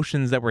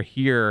notions that were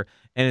here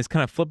and is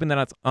kind of flipping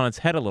that on its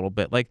head a little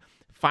bit. Like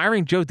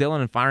firing Joe Dillon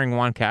and firing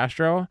Juan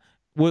Castro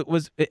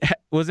was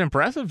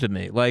impressive to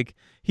me. Like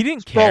he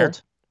didn't care.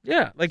 Bold.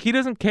 Yeah, like he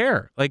doesn't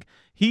care. Like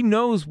he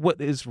knows what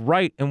is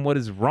right and what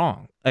is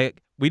wrong.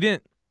 Like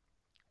when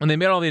they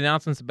made all the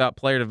announcements about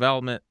player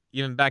development,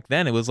 even back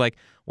then, it was like,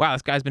 wow,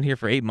 this guy's been here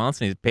for 8 months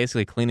and he's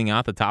basically cleaning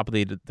out the top of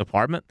the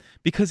department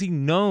because he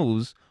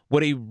knows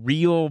what a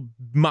real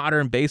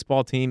modern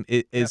baseball team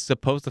is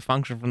supposed to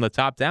function from the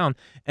top down.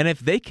 And if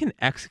they can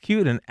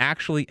execute and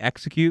actually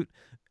execute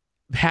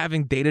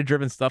having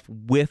data-driven stuff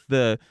with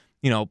the,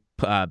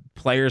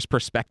 player's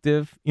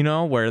perspective,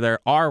 where they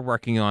are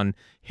working on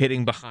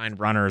hitting behind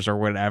runners or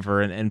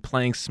whatever and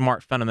playing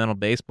smart fundamental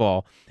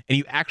baseball, and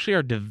you actually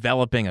are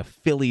developing a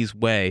Phillies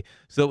way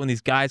so that when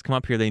these guys come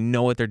up here, they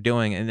know what they're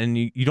doing, and then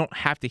you don't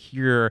have to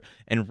hear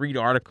and read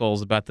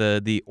articles about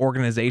the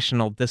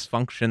organizational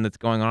dysfunction that's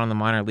going on in the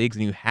minor leagues,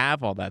 and you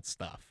have all that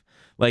stuff.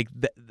 Like,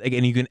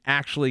 and you can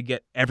actually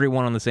get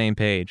everyone on the same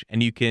page,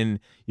 and you can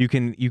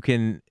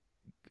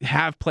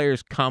have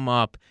players come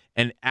up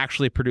and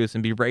actually produce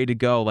and be ready to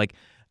go. Like,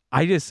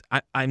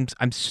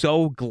 I'm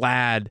so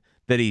glad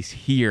that he's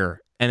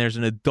here and there's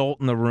an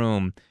adult in the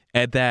room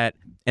and that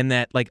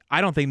like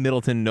I don't think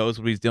Middleton knows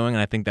what he's doing,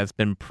 and I think that's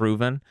been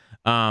proven.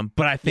 But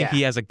I think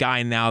he has a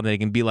guy now that he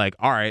can be like,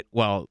 all right,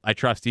 well, I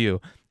trust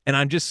you. And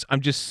I'm just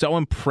so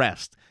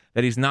impressed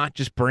that he's not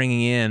just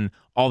bringing in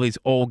all these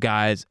old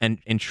guys and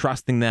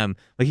trusting them.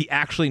 Like, he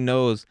actually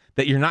knows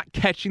that you're not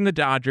catching the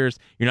Dodgers,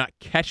 you're not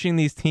catching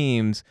these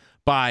teams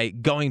by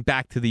going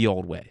back to the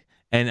old way.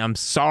 And I'm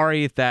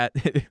sorry if that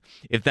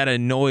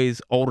annoys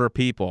older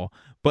people,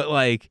 but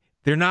like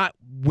they're not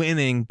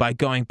winning by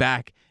going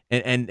back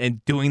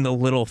and doing the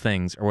little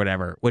things or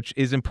whatever, which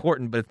is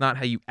important, but it's not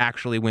how you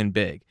actually win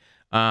big.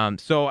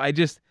 So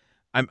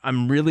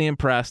I'm really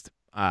impressed.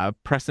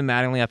 Preston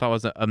Mattingly I thought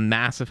was a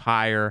massive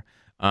hire.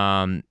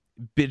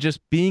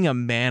 Just being a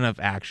man of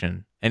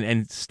action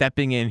and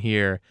stepping in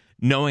here,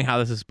 knowing how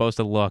this is supposed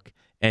to look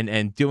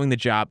and doing the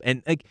job.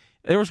 And like,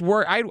 there was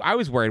I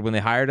was worried when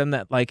they hired him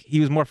that like he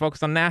was more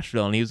focused on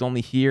Nashville and he was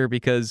only here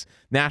because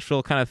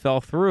Nashville kind of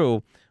fell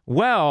through.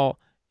 Well,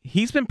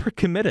 he's been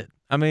committed.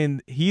 I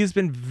mean, he's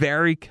been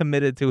very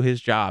committed to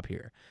his job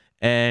here.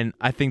 And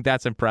I think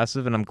that's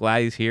impressive, and I'm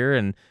glad he's here.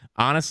 And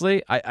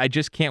honestly, I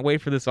just can't wait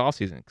for this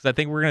offseason because I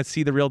think we're going to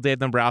see the real Dave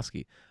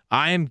Dombrowski.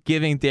 I am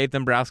giving Dave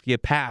Dombrowski a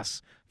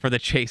pass for the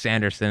Chase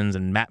Andersons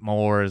and Matt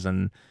Moores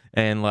and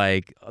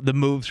like the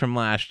moves from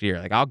last year.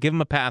 Like, I'll give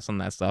him a pass on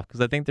that stuff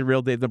because I think the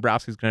real Dave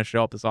Dombrowski is going to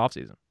show up this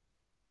offseason.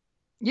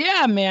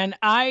 Yeah, man.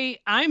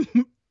 I'm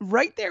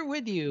right there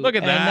with you. Look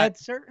at that. And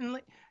that's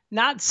certainly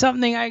not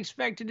something I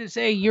expected to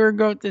say a year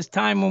ago at this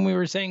time when we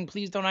were saying,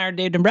 please don't hire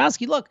Dave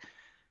Dombrowski. Look,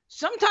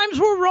 sometimes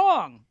we're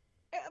wrong.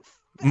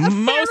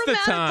 Most of the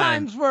time.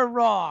 Times we're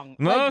wrong.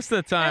 Most of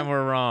the time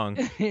we're wrong.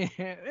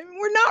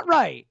 We're not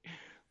right.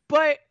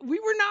 But we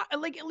were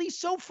not, like, at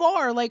least so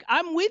far, like,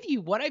 I'm with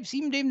you. What I've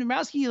seen Dave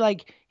Dombrowski,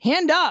 like,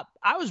 hand up,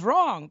 I was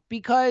wrong,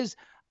 because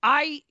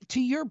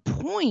to your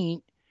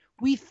point,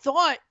 we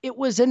thought it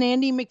was an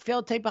Andy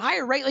MacPhail type of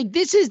hire, right? Like,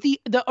 this is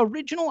the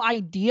original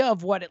idea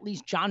of what at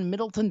least John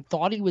Middleton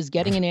thought he was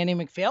getting in Andy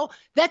MacPhail.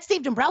 That's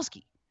Dave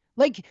Dombrowski.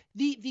 Like,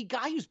 the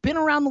guy who's been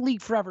around the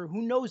league forever,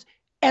 who knows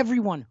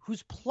everyone,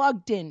 who's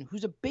plugged in,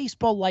 who's a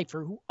baseball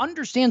lifer, who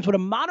understands what a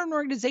modern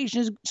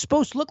organization is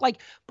supposed to look like,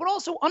 but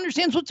also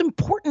understands what's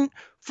important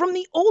from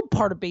the old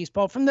part of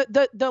baseball, from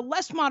the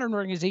less modern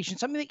organization,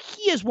 something that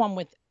he has won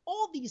with.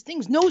 All these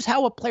things, knows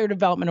how a player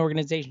development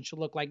organization should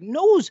look like,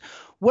 knows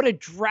what a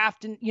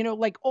draft and,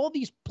 like, all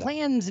these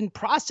plans and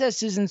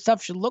processes and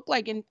stuff should look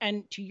like.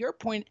 And to your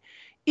point,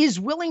 is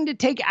willing to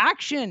take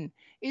action,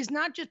 is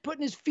not just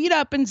putting his feet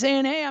up and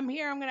saying, hey, I'm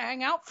here, I'm going to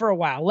hang out for a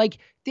while. Like,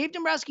 Dave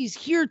Dombrowski's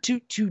here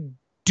to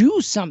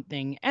do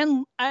something.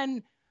 And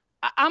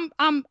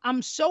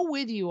I'm so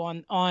with you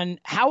on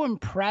how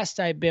impressed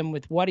I've been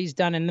with what he's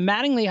done. And the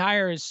Mattingly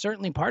hire is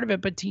certainly part of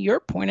it. But to your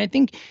point, I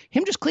think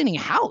him just cleaning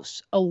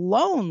house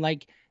alone,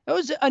 like, that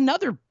was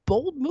another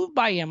bold move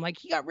by him. Like,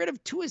 he got rid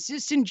of 2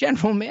 assistant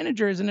general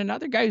managers and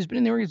another guy who's been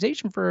in the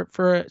organization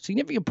for a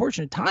significant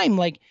portion of time.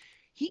 Like,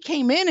 he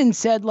came in and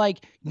said,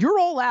 like, you're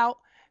all out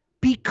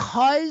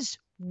because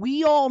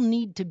we all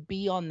need to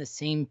be on the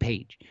same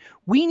page.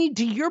 We need,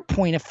 to your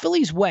point, a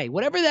Phillies way,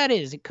 whatever that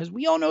is, because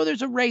we all know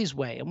there's a Rays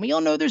way, and we all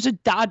know there's a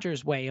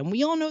Dodgers way, and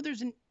we all know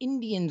there's an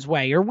Indians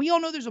way, or we all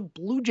know there's a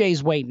Blue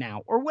Jays way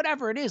now, or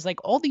whatever it is. Like,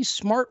 all these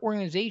smart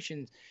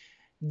organizations,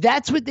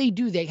 that's what they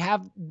do. They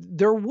have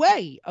their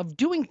way of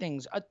doing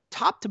things,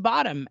 top to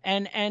bottom,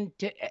 and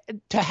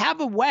to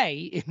have a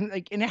way,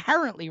 like,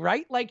 inherently,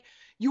 right? Like,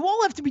 you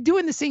all have to be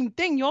doing the same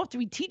thing. You all have to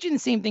be teaching the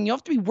same thing. You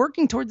have to be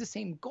working towards the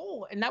same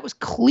goal. And that was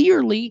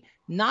clearly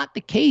not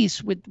the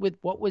case with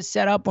what was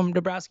set up when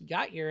Dombrowski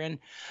got here. And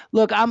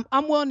look, I'm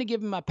willing to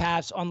give him a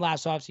pass on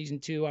last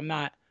offseason too. I'm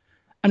not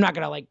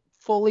gonna, like,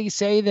 fully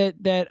say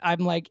that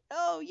I'm like,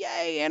 oh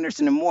yay,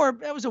 Anderson and Moore.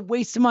 That was a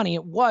waste of money.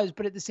 It was,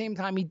 but at the same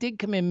time, he did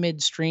come in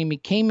midstream. He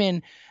came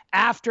in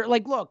after,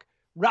 like, look,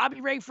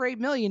 Robbie Ray for $8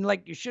 million,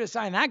 like, you should have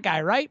signed that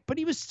guy, right? But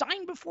he was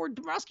signed before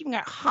Dombrowski even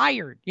got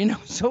hired,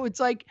 So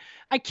it's like,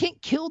 I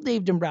can't kill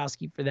Dave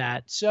Dombrowski for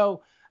that.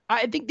 So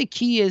I think the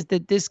key is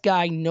that this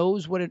guy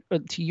knows what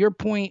to your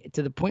point,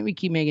 to the point we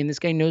keep making, this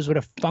guy knows what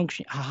a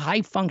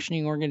high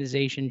functioning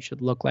organization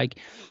should look like.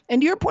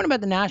 And to your point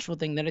about the Nashville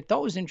thing that I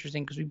thought was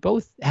interesting, because we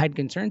both had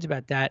concerns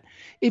about that.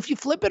 If you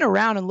flip it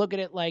around and look at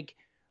it like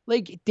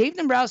Dave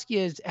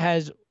Dombrowski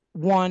has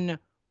won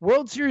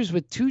World Series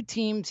with 2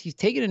 teams. He's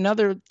taken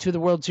another to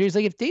the World Series.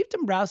 Like, if Dave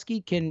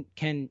Dombrowski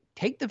can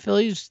take the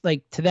Phillies,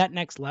 like, to that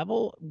next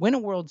level, win a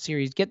World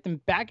Series, get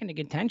them back into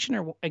contention,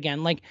 or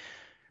again, like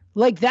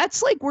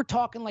that's, like, we're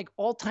talking, like,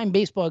 all-time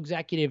baseball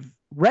executive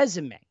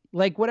resume.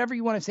 Like, whatever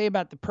you want to say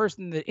about the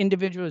person, the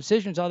individual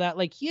decisions, all that,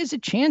 like, he has a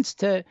chance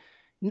to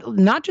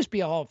not just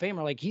be a Hall of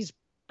Famer. Like, he's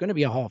going to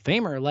be a Hall of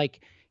Famer.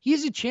 Like, he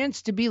has a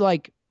chance to be,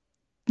 like,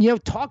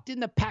 talked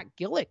in the Pat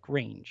Gillick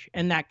range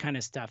and that kind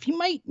of stuff. He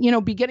might,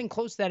 be getting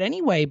close to that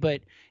anyway,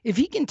 but if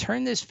he can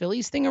turn this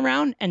Phillies thing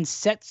around and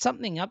set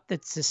something up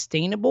that's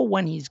sustainable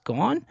when he's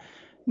gone,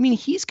 I mean,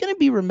 he's going to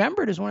be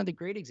remembered as one of the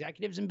great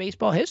executives in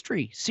baseball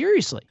history.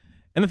 Seriously.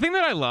 And the thing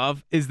that I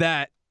love is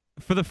that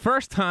for the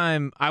first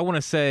time, I want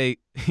to say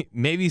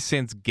maybe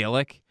since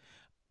Gillick,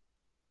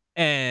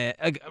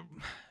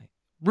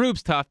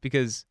 Rube's tough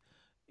because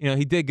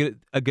he did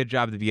a good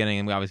job at the beginning,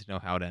 and we obviously know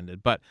how it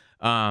ended. But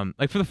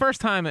like, for the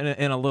first time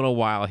in a little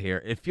while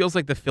here, it feels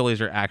like the Phillies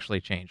are actually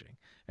changing,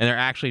 and they're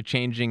actually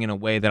changing in a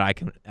way that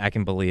I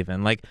can believe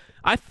in. Like,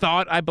 I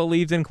thought I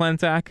believed in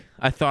Klentak,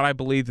 I thought I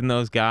believed in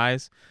those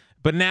guys,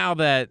 but now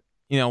that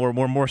we're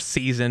more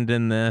seasoned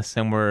in this,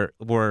 and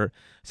we're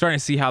starting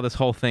to see how this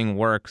whole thing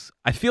works,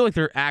 I feel like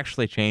they're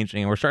actually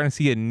changing, and we're starting to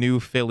see a new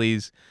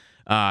Phillies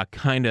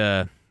kind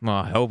of. Well,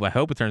 I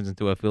hope it turns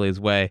into a Phillies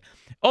way.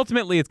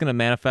 Ultimately, it's going to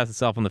manifest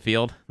itself on the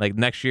field. Like,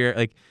 next year,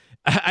 like,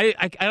 I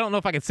don't know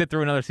if I could sit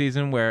through another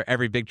season where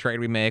every big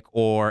trade we make,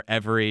 or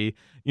every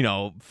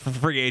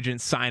free agent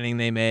signing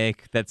they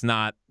make that's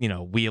not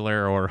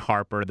Wheeler or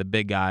Harper, the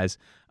big guys.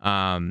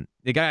 I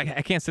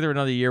can't sit through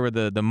another year where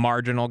the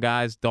marginal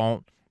guys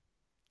don't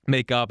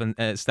make up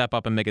and step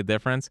up and make a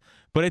difference.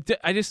 But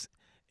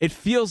it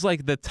feels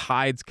like the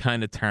tide's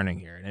kind of turning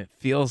here, and it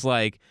feels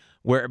like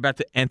we're about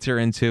to enter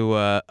into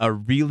a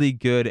really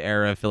good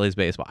era of Phillies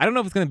baseball. I don't know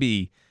if it's going to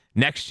be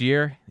next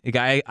year. Like,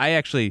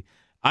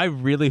 I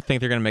really think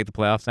they're going to make the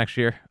playoffs next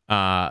year.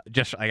 I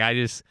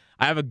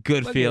have a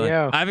good feeling.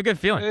 I have a good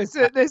feeling. This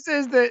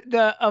is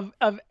the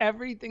of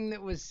everything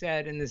that was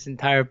said in this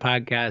entire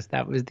podcast,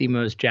 that was the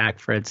most Jack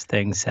Fritz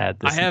thing said.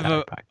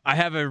 I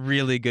have a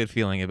really good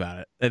feeling about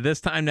it. At this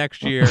time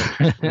next year,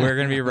 we're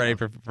going to be ready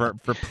for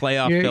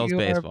playoff Phillies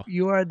baseball.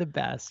 You are the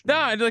best. No,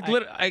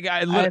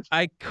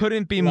 I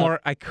couldn't be more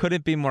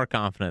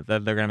confident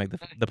that they're going to make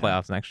the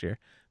playoffs next year.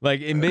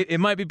 Like, it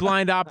might be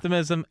blind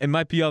optimism, it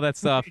might be all that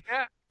stuff,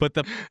 but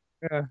the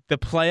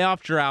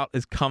playoff drought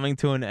is coming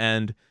to an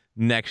end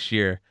next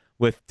year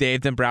with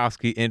Dave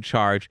Dombrowski in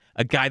charge,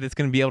 a guy that's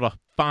going to be able to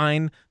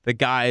find the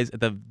guys at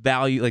the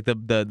value, like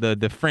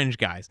the fringe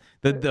guys,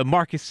 the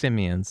Marcus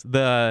Simeons,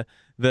 the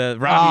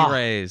Robbie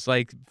Rays,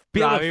 like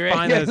be able to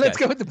find those Let's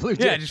guys. go with the Blue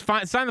Jays. Yeah, just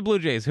sign the Blue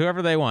Jays,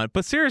 whoever they want.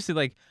 But seriously,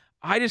 like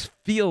I just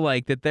feel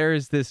like that there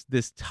is this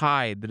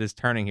tide that is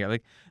turning here.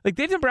 Like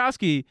Dave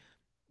Dombrowski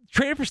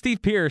traded for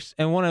Steve Pearce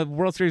and won a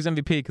World Series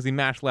MVP because he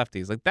mashed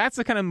lefties. Like that's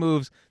the kind of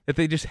moves that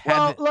they just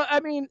had. Well,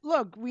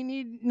 look, we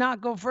need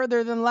not go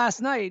further than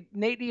last night.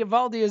 Nate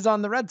Eovaldi is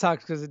on the Red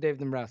Sox because of Dave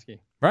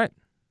Dombrowski. Right.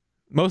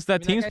 Most of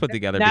that team's put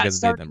together because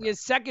of Dave Dombrowski. His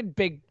second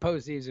big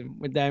postseason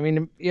with that. I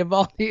mean,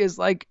 Eovaldi is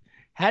like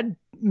had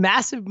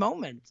massive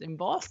moments in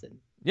Boston.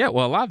 Yeah,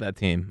 well, a lot of that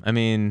team. I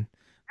mean,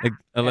 like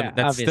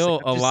that's obviously.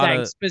 still a lot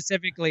of.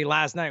 Specifically,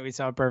 last night we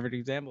saw a perfect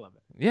example of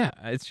it. Yeah,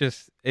 it's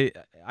just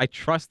I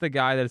trust the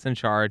guy that's in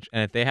charge,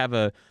 and if they have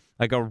a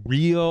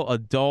real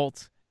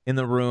adult in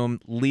the room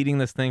leading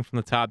this thing from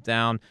the top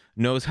down,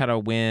 knows how to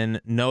win,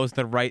 knows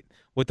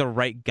what the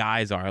right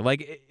guys are.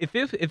 Like if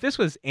this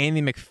was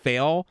Andy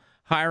McPhail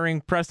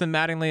hiring Preston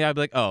Mattingly, I'd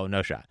be like, oh,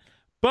 no shot.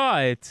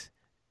 But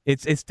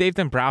it's Dave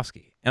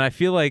Dombrowski, and I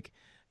feel like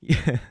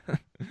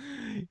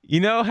you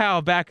know how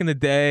back in the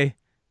day,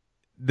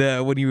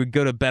 when you would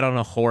go to bet on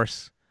a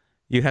horse,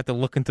 you'd have to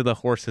look into the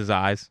horse's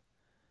eyes.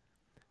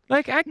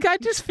 Like I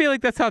just feel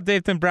like that's how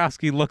Dave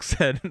Dombrowski looks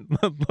at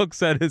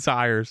his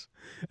hires,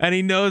 and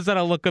he knows how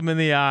to look them in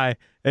the eye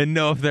and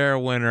know if they're a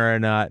winner or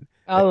not.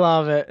 I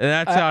love it. And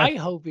that's how I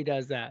hope he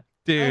does that.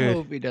 Dude, I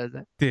hope he does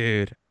that.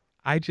 Dude,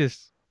 I'm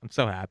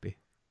so happy.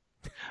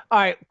 All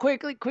right,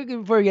 quickly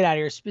before we get out of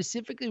here,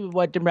 specifically with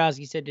what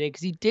Dombrowski said today,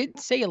 because he did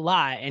say a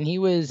lot, and he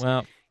was,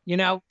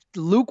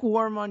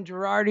 lukewarm on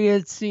Girardi,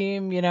 it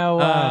seemed,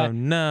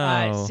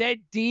 said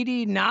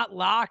Didi not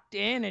locked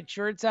in at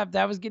shortstop.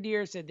 That was good to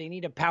hear. Said they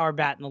need a power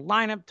bat in the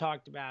lineup.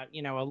 Talked about, a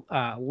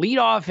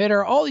leadoff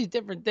hitter, all these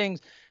different things.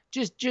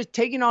 Just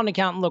taking on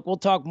account. And look, we'll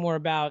talk more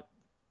about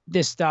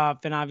this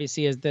stuff. And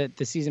obviously, as the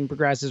season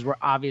progresses, we're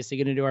obviously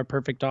going to do our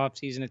perfect off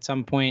season at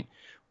some point.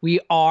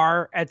 We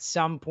are at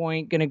some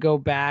point going to go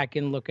back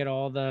and look at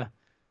all the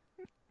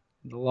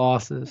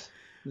losses.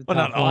 Well,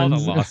 not all the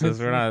losses.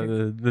 We're not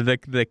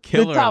the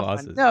killer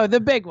losses. Ones. No, the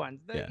big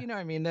ones. You know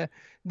what I mean?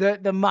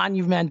 The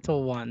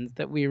monumental ones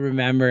that we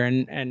remember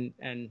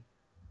and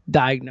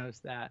diagnose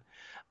that.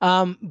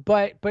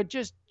 But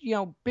just,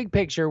 big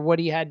picture, what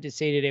he had to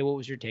say today, what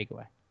was your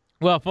takeaway?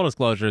 Well, full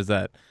disclosure is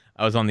that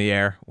I was on the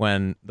air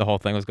when the whole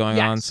thing was going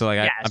on. So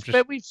I'm just,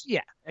 but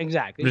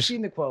exactly. We've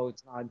seen the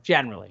quotes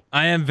generally.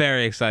 I am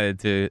very excited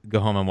to go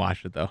home and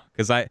watch it though,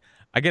 because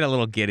I get a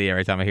little giddy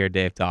every time I hear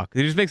Dave talk.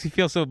 It just makes me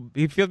feel so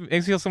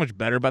much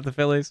better about the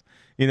Phillies.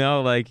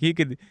 Like he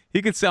could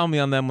sell me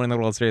on them winning the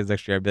World Series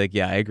next year. I'd be like,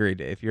 yeah, I agree,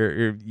 Dave.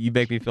 You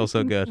make me feel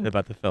so good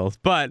about the Phils.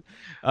 But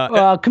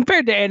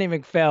compared to Andy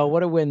McPhail,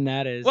 what a win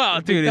that is. Well,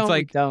 dude,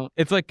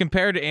 it's like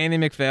compared to Andy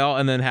McPhail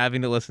and then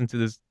having to listen to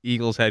this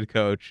Eagles head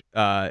coach.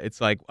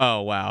 It's like,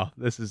 oh wow,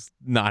 this is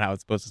not how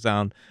it's supposed to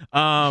sound.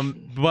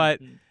 But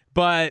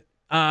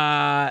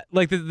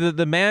like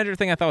the manager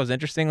thing I thought was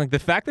interesting. Like the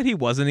fact that he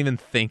wasn't even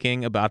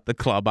thinking about the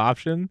club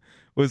option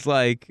was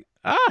like,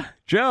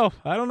 Joe,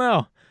 I don't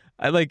know.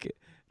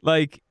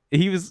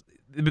 He was,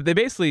 they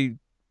basically,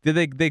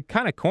 they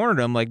kind of cornered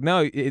him. Like,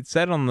 no, it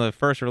said on the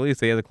first release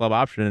that he has a club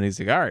option. And he's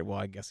like, all right, well,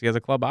 I guess he has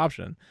a club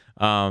option.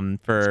 It's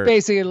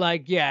basically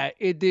like,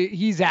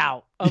 he's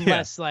out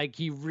unless like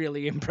he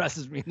really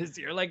impresses me this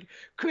year. Like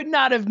could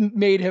not have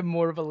made him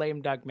more of a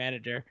lame duck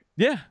manager.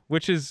 Yeah,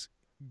 which is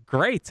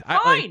great.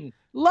 Fine.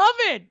 Love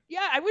it.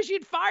 Yeah, I wish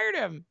you'd fired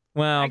him.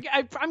 Well,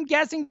 I'm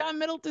guessing Don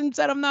Middleton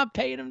said I'm not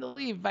paying him to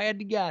leave. If I had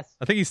to guess.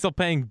 I think he's still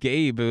paying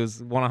Gabe,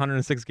 who's won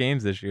 106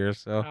 games this year.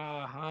 So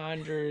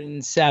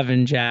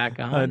 107, Jack.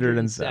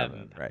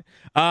 107. Right.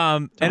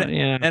 And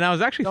I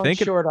was actually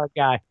thinking short our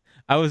guy.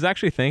 I was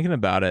actually thinking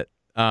about it.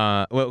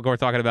 We're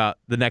talking about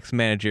the next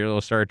managerial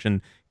search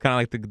and kind of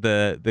like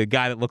the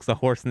guy that looks the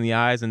horse in the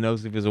eyes and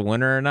knows if he's a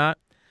winner or not.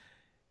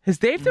 Has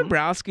Dave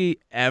Dombrowski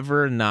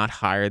ever not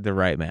hired the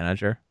right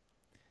manager?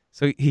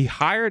 So he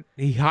hired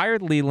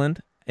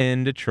Leland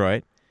in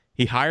Detroit.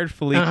 He hired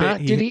Felipe.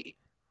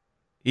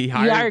 He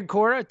hired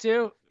Cora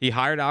too. He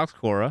hired Alex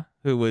Cora,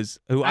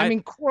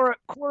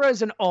 Cora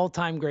is an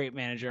all-time great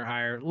manager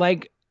hire.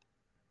 Like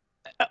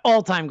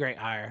all-time great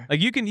hire.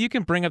 Like you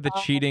can bring up the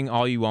cheating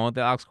all you want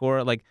with Alex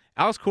Cora. Like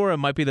Alex Cora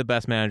might be the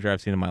best manager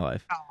I've seen in my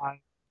life.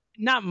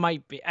 Not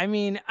might be. I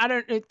mean,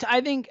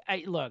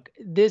 look,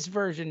 this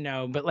version,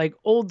 no, but like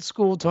old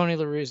school Tony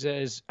La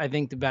Russa is, I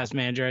think, the best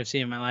manager I've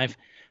seen in my life.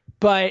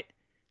 But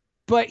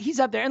he's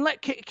up there. And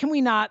can we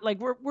not, like,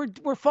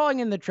 we're falling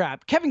in the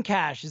trap. Kevin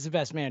Cash is the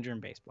best manager in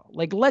baseball.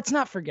 Like, let's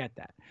not forget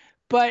that.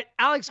 But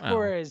Alex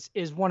Cora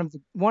is one of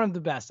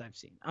the best I've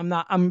seen.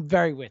 I'm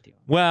very with you.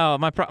 Well,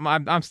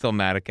 I'm still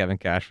mad at Kevin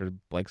Cash for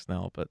Blake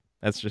Snell, but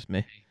that's just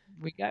me.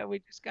 We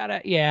just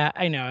gotta. Yeah,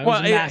 I know. It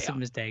was a massive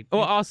mistake.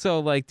 Well,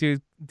 also, like,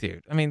 dude.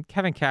 I mean,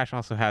 Kevin Cash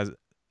also has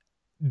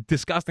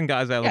disgusting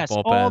guys out of the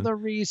bullpen. All the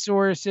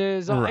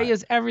resources. Right. He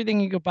has everything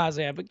you could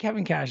possibly have. But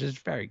Kevin Cash is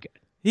very good.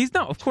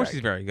 Of course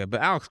he's very good, but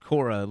Alex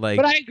Cora, like.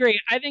 But I agree.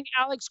 I think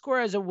Alex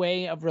Cora has a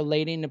way of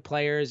relating to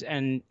players,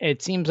 and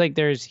it seems like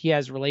he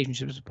has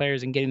relationships with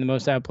players and getting the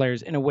most out of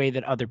players in a way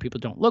that other people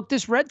don't. Look,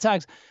 this Red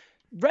Sox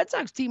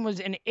team was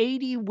an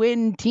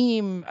 80-win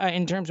team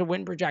in terms of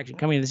win projection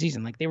coming into the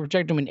season. Like, they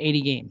projected him in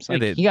 80 games.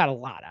 Like, he got a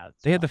lot out of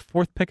it. They had the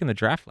 4th pick in the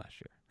draft last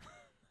year.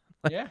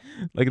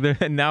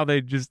 Now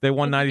they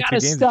won 92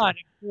 games. Stud,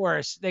 of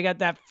course. They got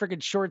that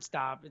freaking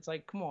shortstop. It's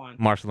like, come on.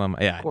 Marshall Lemon.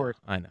 Yeah, of course.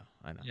 I know.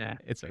 Yeah,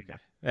 it's okay.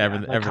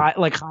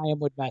 Like Chaim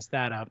would mess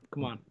that up.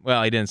 Come on.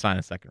 Well, he didn't sign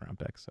a 2nd-round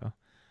pick, so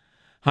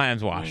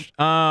Chaim's washed.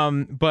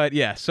 But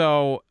yeah,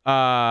 so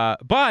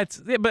but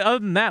other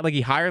than that, like,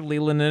 he hired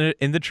Leland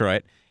in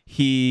Detroit.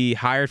 He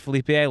hired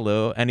Felipe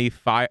Alou, and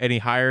he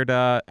hired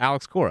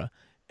Alex Cora.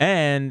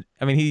 And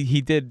I mean,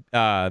 he did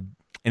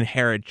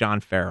inherit John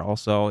Farrell,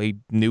 so he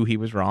knew he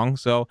was wrong.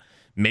 So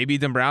maybe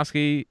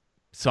Dombrowski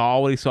saw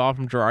what he saw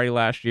from Girardi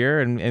last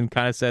year and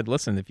kind of said,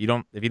 listen, if you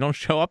don't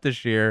show up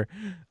this year,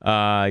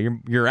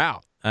 you're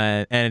out.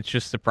 And it's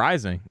just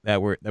surprising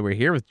that we're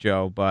here with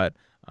Joe, but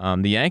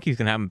the Yankees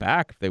can have him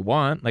back if they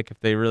want. Like, if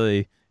they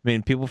really, I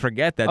mean, people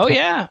forget that.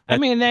 I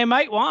mean, they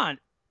might want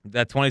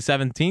that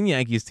 2017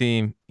 Yankees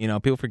team. You know,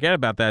 people forget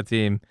about that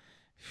team.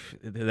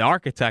 The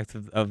architect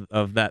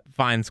of that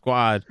fine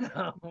squad.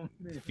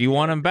 If you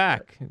want him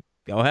back,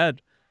 go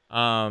ahead.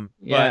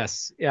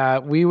 Yes. Yeah,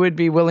 we would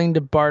be willing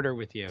to barter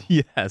with you.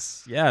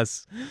 Yes.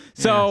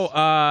 So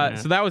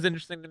so that was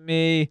interesting to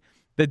me.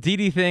 The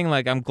Didi thing,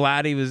 like, I'm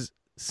glad he was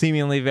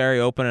seemingly very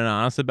open and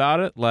honest about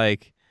it.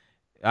 Like,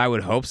 I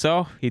would hope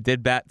so. He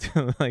did bat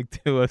to like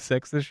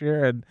 206 this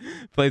year and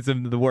played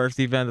some of the worst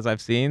defense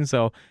I've seen.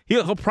 So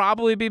he'll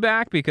probably be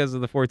back because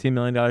of the $14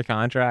 million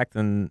contract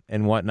and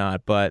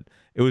whatnot. But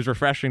it was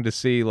refreshing to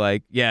see,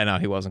 like, yeah, no,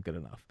 he wasn't good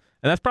enough.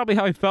 And that's probably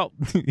how he felt,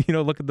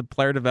 look at the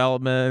player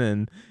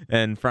development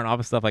and front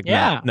office stuff like that.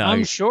 Yeah, no,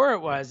 I'm sure it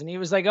was. And he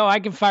was like, oh, I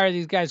can fire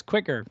these guys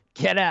quicker.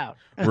 Get out.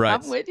 Right.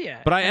 I'm with you.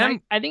 But I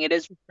think it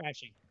is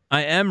refreshing.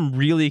 I am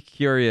really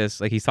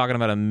curious. Like, he's talking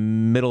about a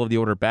middle of the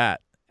order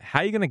bat. How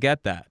are you going to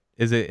get that?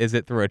 Is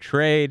it through a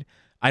trade?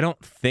 I don't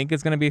think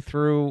it's going to be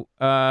through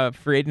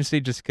free agency,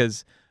 just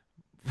because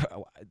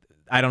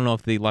I don't know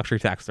if the luxury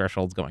tax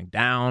threshold's going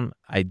down.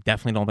 I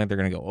definitely don't think they're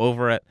going to go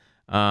over it.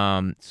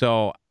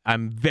 So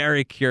I'm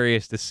very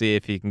curious to see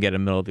if he can get a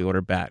middle of the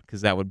order bat,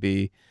 because that would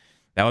be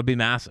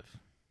massive.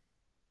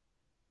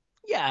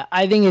 Yeah,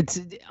 I think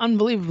it's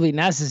unbelievably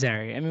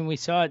necessary. I mean, we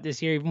saw it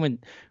this year, even when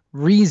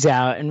Reese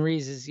out, and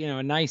Reese is,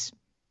 a nice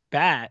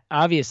bat,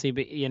 obviously,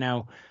 but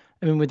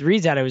I mean, with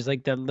Reese out, it was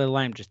like the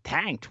line just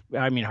tanked.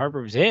 I mean,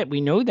 Harper was it.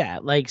 We know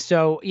that. Like,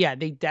 so yeah,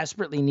 they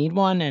desperately need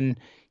one, and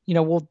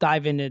we'll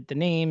dive into the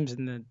names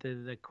and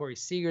the Corey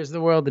Seagers of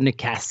the world, the Nick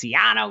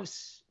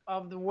Castellanos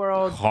of the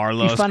world.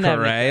 Carlos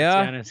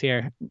Correa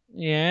here.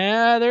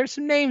 Yeah, there's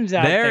some names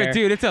out there.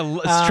 Dude, it's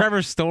a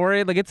Trevor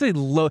Story. Like, it's a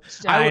low.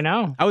 I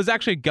know. I was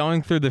actually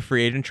going through the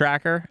free agent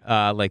tracker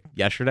like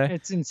yesterday.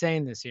 It's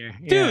insane this year.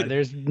 Dude, yeah,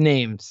 there's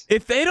names.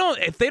 If they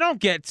don't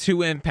get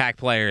 2 impact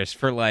players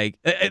for, like,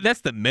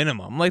 that's the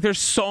minimum. Like, there's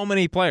so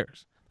many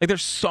players. Like,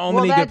 there's so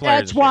many good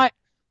players. That's why.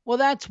 Well,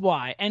 that's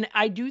why. And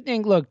I do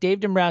think, look,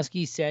 Dave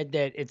Dombrowski said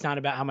that it's not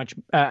about how much,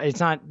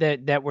 it's not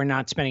that we're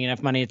not spending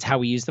enough money, it's how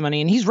we use the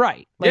money. And he's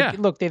right. Like,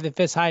 look, they have the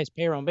 5th highest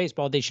payroll in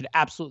baseball. They should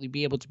absolutely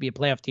be able to be a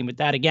playoff team with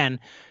that. Again,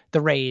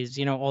 the Rays,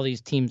 all these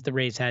teams, the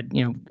Rays had,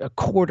 a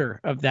quarter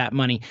of that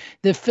money.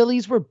 The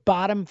Phillies were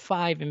bottom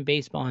 5 in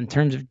baseball in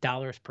terms of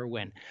dollars per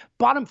win.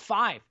 Bottom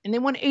 5. And they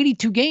won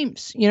 82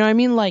 games. You know what I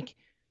mean? Like,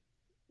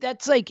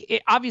 that's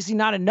like obviously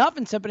not enough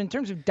and stuff, but in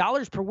terms of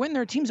dollars per win,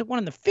 there are teams that won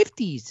in the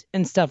 50s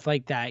and stuff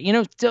like that,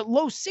 to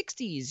low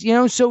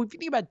 60s, so if you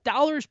think about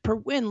dollars per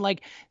win,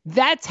 like,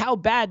 that's how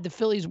bad the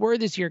Phillies were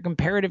this year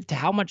comparative to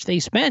how much they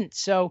spent.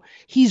 So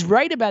he's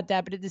right about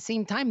that. But at the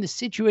same time, the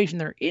situation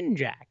they're in,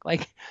 Jack,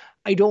 like,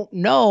 I don't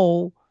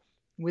know,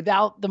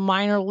 without the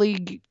minor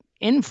league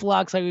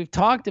influx, like we've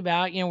talked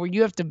about, where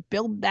you have to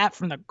build that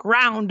from the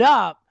ground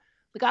up.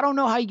 Like, I don't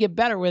know how you get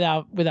better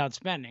without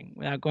spending,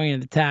 without going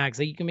into the tax.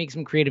 Like, you can make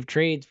some creative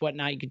trades,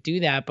 whatnot. You could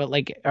do that. But,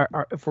 like,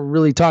 if we're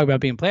really talking about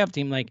being a playoff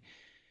team, like,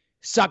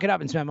 suck it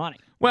up and spend money.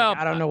 Well, like,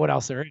 I don't know what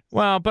else there is.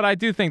 Well, but I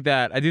do think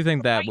that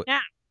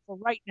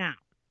right now.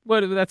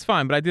 Well, that's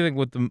fine. But I do think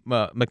with the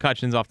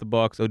McCutcheon's off the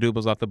books,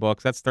 Odubel's off the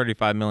books, that's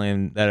 $35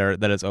 million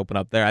that is open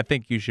up there. I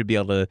think you should be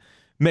able to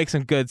make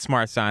some good,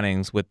 smart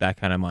signings with that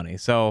kind of money.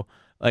 So,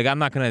 like, I'm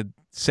not going to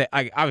say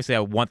obviously I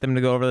want them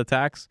to go over the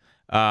tax.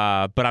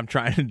 But I'm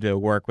trying to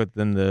work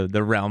within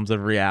the realms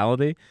of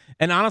reality.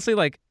 And honestly,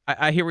 like,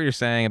 I hear what you're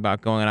saying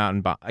about going out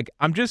and buy. Like,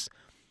 I'm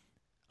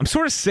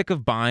sort of sick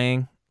of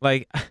buying.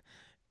 Like,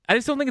 I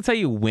just don't think it's how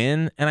you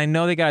win. And I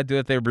know they got to do it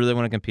if they really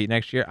want to compete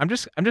next year. I'm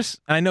just, and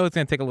I know it's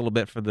going to take a little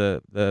bit for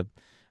the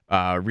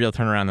real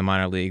turnaround in the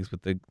minor leagues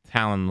with the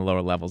talent in the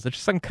lower levels. It's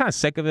just, I'm kind of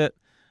sick of it.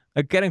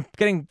 Like,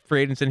 getting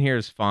free agents in here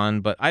is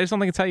fun, but I just don't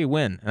think it's how you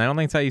win. And I don't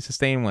think it's how you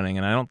sustain winning.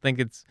 And I don't think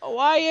it's. Oh,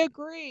 I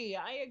agree.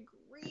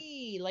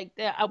 Like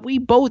that, we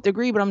both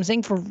agree, but I'm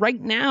saying for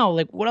right now,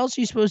 like, what else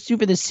are you supposed to do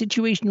for the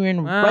situation you're in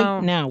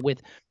right now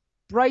with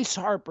Bryce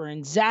Harper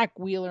and Zach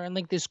Wheeler and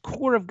like this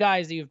core of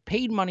guys that you've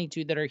paid money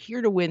to that are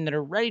here to win, that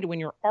are ready to win.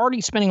 You're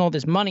already spending all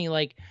this money.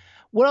 Like,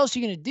 what else are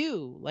you going to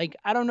do? Like,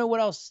 I don't know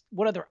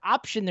what other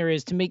option there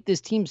is to make this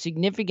team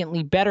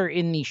significantly better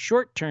in the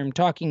short term,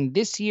 talking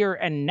this year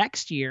and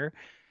next year.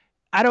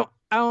 I don't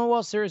know what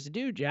else there is to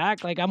do,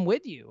 Jack. Like, I'm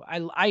with you.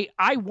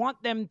 I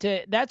want them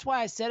to. That's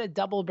why I said a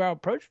double barrel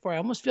approach for it. I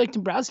almost feel like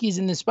Dombrowski's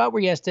in this spot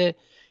where he has to,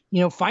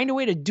 find a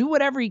way to do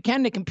whatever he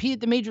can to compete at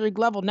the major league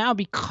level now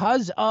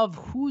because of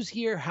who's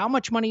here, how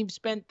much money you've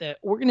spent, the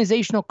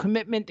organizational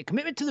commitment, the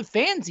commitment to the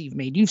fans you've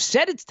made. You've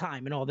said it's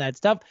time and all that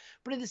stuff.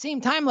 But at the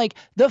same time, like,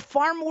 the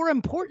far more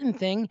important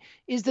thing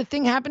is the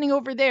thing happening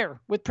over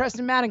there with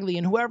Preston Mattingly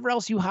and whoever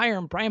else you hire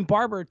and Brian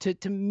Barber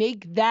to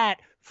make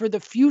that for the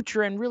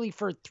future and really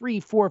for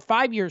 3, 4,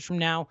 5 years from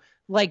now.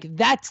 Like,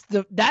 that's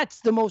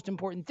the most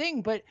important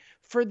thing. But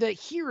for the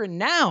here and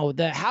now,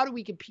 the how do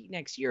we compete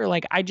next year?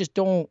 Like, I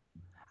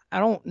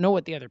don't know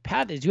what the other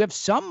path is. You have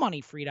some money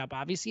freed up,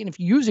 obviously, and if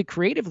you use it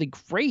creatively,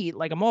 great.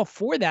 Like, I'm all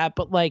for that.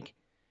 But like,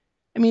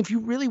 I mean, if you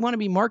really want to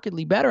be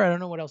markedly better, I don't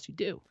know what else you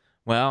do.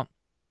 Well,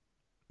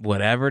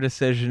 whatever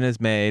decision is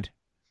made,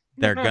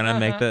 they're gonna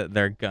make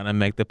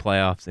the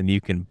playoffs, and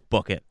you can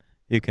book it.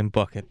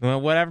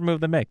 Well, whatever move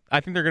they make, I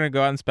think they're gonna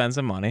go out and spend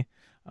some money.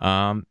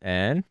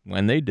 And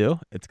when they do,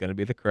 it's gonna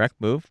be the correct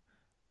move,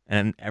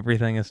 and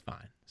everything is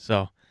fine.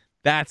 So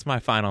that's my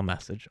final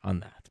message on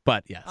that.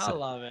 But yes, I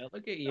love it.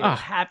 Look at you.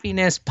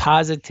 Happiness,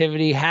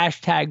 positivity,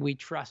 #, we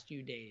trust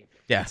you, Dave.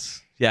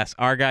 Yes.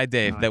 Our guy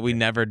Dave, that we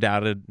never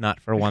doubted, not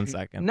for 1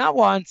 second. Not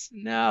once.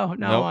 No,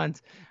 not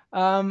once.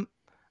 All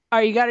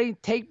right, you got any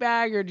take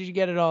bag, or did you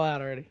get it all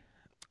out already?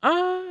 No,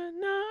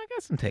 I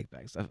got some take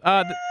bag stuff.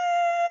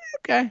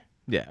 Okay.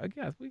 Yeah,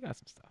 we got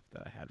some stuff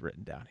that I had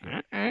written down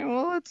here. All right,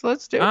 well,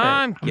 let's do it.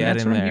 I'm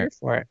getting there. Here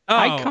for it. Oh.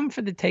 I come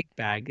for the take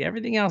bag.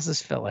 Everything else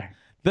is filler.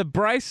 The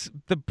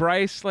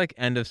Bryce like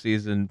end of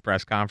season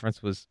press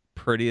conference was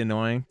pretty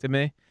annoying to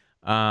me.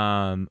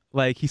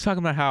 Like, he's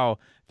talking about how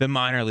the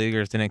minor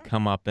leaguers didn't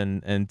come up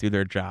and do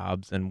their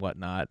jobs and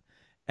whatnot.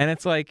 And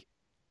it's like,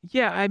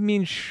 yeah, I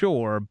mean,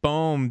 sure,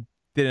 Bohm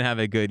didn't have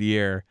a good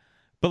year.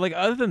 But like,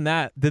 other than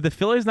that, did the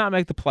Phillies not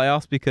make the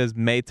playoffs because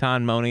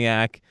Maton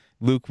Moniak,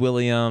 Luke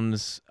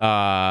Williams,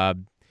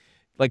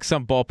 like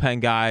some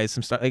bullpen guys,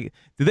 some stuff? Like,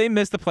 did they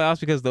miss the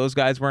playoffs because those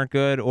guys weren't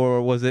good,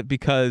 or was it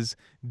because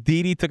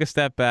Didi took a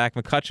step back,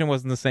 McCutchen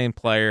wasn't the same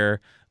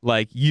player,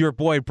 like your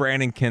boy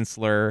Brandon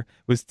Kinsler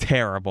was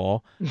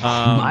terrible?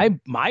 My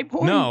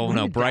boy?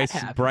 No,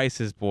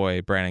 Bryce's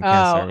boy Brandon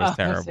Kinsler was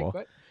terrible.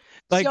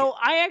 Like, so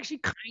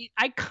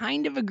I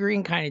kind of agree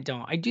and kind of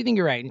don't. I do think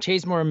you're right. And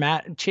Chase Moore.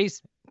 Let's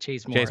just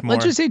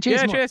say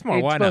Chase Moore. Chase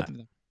Moore. Why not?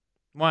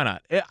 Why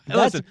not?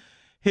 Listen.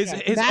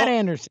 Matt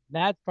Anderson,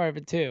 that's part of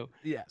it too.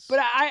 Yes. But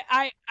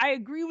I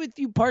agree with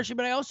you partially,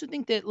 but I also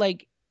think that,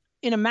 like,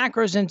 in a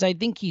macro sense, I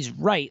think he's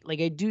right.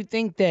 Like, I do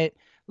think that,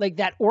 like,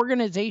 that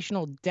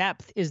organizational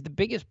depth is the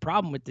biggest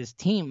problem with this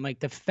team. Like,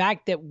 the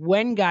fact that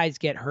when guys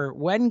get hurt,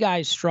 when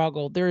guys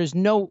struggle, there is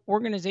no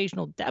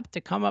organizational depth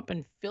to come up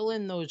and fill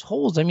in those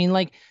holes. I mean,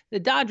 like, the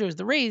Dodgers,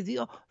 the Rays,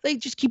 they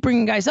just keep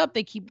bringing guys up.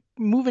 They keep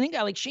moving in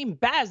guys. Like, Shane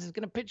Baz is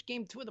going to pitch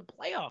game 2 of the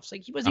playoffs.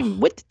 Like, he wasn't even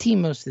with the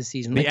team most of the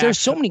season. Like, there's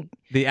so many.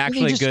 The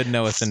actually good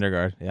Noah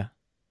Syndergaard, yeah.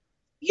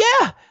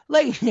 Yeah,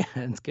 like, yeah,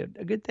 that's good.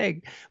 A good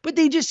thing. But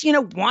they just,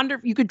 wander.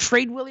 You could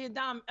trade Willie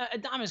Adames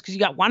because you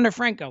got Wander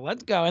Franco.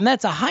 Let's go. And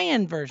that's a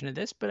high-end version of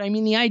this. But I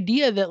mean, the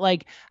idea that,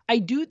 like, I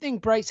do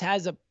think Bryce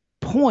has a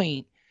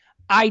point.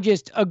 I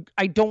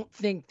don't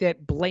think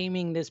that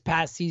blaming this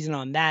past season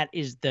on that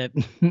is the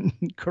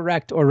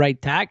correct or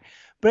right tack.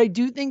 But I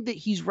do think that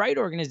he's right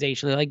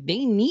organizationally. Like,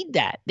 they need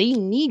that. They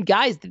need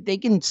guys that they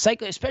can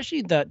cycle,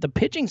 especially the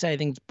pitching side of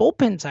things,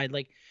 bullpen side.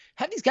 Like,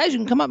 have these guys who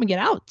can come up and get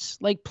outs.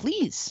 Like,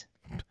 please.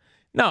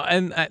 No,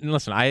 and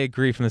listen, I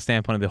agree from the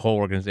standpoint of the whole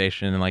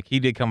organization. And, like, he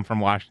did come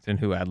from Washington,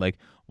 who had, like,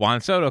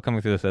 Juan Soto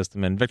coming through the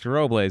system and Victor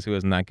Robles, who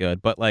isn't that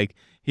good. But, like,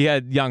 he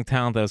had young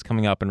talent that was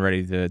coming up and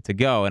ready to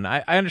go. And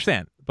I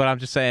understand. But I'm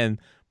just saying,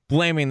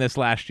 blaming this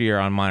last year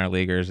on minor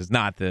leaguers is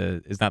not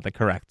the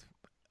correct.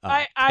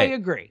 I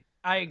agree.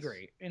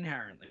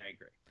 Inherently, I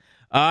agree.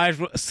 I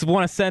just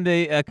want to send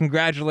a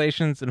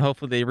congratulations, and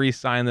hopefully they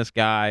re-sign this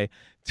guy,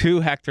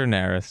 to Hector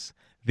Neris,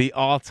 the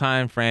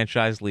all-time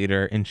franchise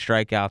leader in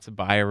strikeouts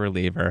by a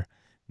reliever.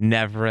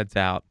 Never a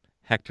doubt,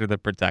 Hector the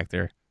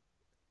Protector.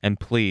 And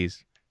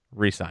please,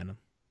 re-sign him.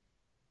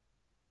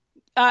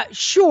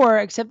 Sure,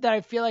 except that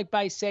I feel like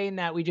by saying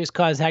that, we just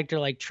cause Hector,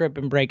 like, trip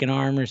and break an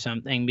arm or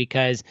something,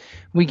 because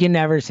we can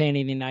never say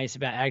anything nice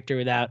about Hector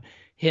without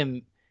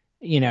him,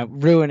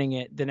 ruining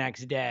it the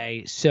next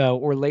day,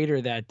 or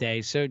later that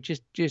day. So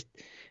just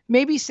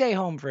maybe stay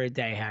home for a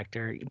day,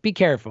 Hector. Be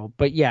careful,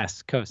 but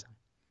yes, cosign.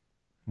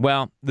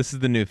 Well, this is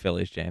the new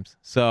Phillies, James.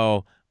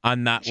 So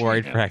I'm not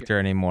worried for Hector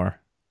anymore.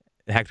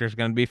 Hector's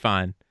going to be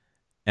fine.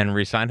 And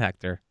re-sign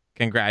Hector.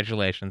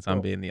 Congratulations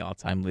on being the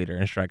all-time leader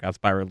in strikeouts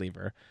by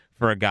reliever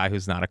for a guy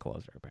who's not a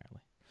closer,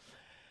 apparently.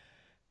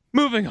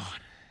 Moving on.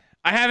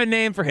 I have a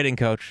name for hitting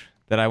coach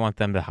that I want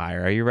them to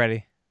hire. Are you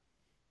ready?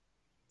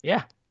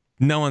 Yeah.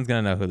 No one's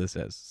going to know who this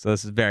is. So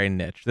this is very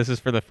niche. This is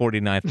for the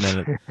 49th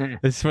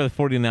minute. This is for the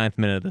 49th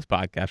minute of this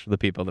podcast for the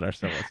people that are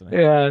still listening.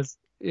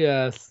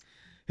 Yes.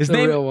 His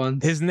The real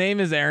ones. name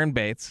is Aaron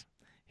Bates.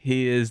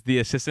 He is the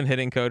assistant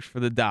hitting coach for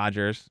the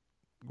Dodgers.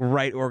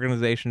 Right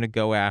organization to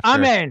go after.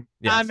 I'm in.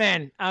 Yes.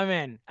 I'm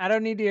in. I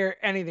don't need to hear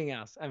anything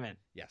else. I'm in.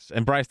 Yes.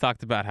 And Bryce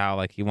talked about how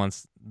like he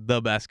wants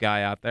the best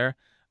guy out there.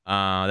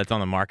 That's on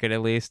the market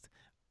at least.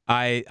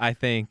 I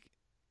think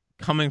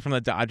coming from the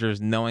Dodgers,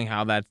 knowing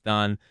how that's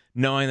done,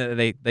 knowing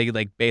that they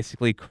like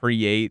basically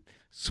create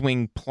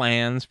swing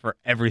plans for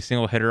every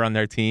single hitter on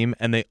their team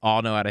and they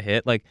all know how to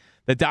hit. Like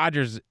the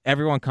Dodgers,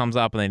 everyone comes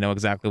up and they know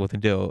exactly what to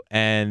do.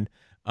 And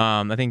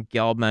I think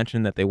Gelb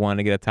mentioned that they wanted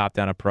to get a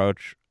top-down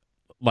approach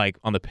like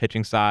on the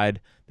pitching side.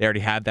 They already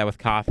had that with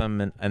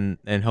Cotham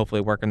and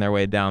hopefully working their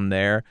way down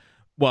there.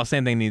 Well,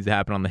 same thing needs to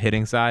happen on the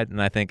hitting side,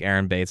 and I think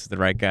Aaron Bates is the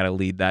right guy to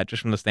lead that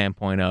just from the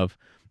standpoint of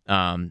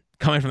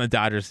coming from the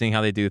Dodgers, seeing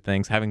how they do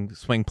things, having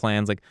swing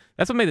plans. Like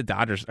that's what made the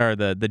Dodgers or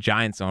the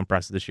Giants so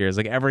impressive this year. Is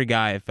like every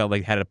guy felt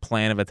like had a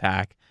plan of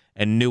attack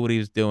and knew what he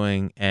was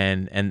doing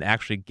and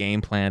actually game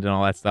planned and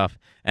all that stuff.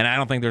 And I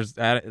don't think there's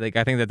like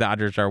I think the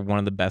Dodgers are one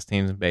of the best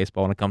teams in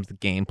baseball when it comes to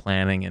game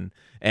planning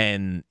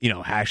and you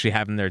know actually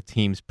having their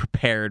teams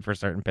prepared for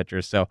certain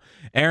pitchers. So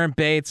Aaron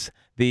Bates,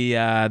 the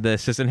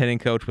assistant hitting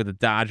coach with the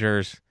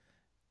Dodgers,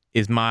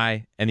 is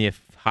my and the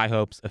High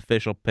Hopes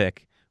official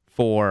pick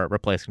for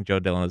replacing Joe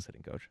Dillon as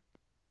hitting coach.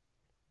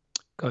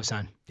 Go,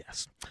 son.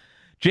 Yes,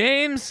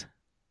 James.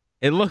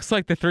 It looks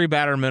like the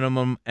 3-batter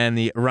minimum and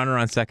the runner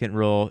on second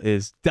rule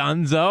is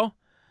donezo.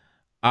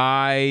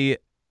 I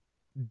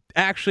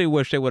actually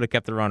wish they would have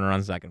kept the runner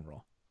on second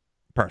rule,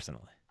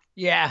 personally.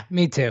 Yeah,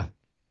 me too.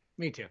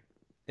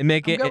 It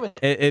made I'm good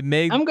with it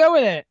made I'm good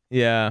with it.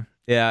 yeah.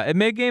 It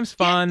made games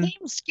fun.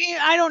 Yeah,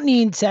 I don't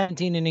need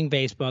 17-inning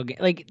baseball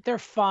games. Like they're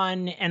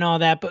fun and all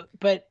that,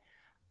 but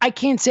I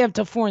can't stay up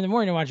till 4 a.m.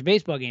 to watch a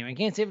baseball game. I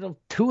can't stay up till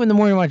 2 a.m.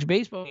 to watch a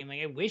baseball game.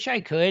 Like I wish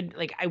I could.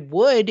 Like I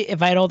would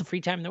if I had all the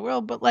free time in the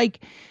world. But like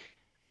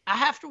I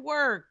have to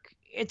work.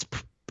 It's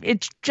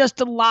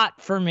just a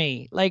lot for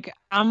me. Like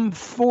I'm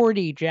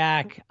 40,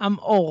 Jack. I'm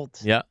old.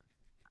 Yeah,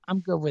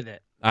 I'm good with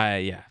it.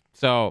 Yeah.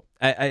 So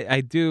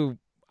I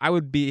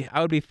would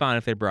be fine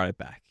if they brought it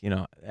back. You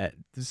know,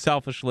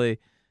 selfishly,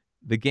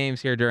 the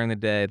games here during the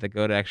day that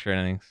go to extra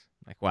innings.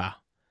 Like wow,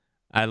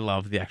 I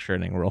love the extra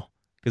inning rule.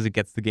 Because it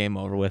gets the game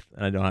over with,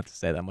 and I don't have to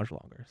stay that much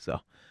longer. So,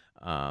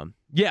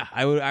 yeah,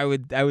 I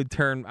would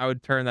turn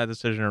that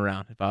decision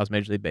around if I was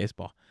Major League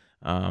Baseball.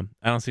 I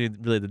don't see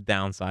really the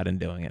downside in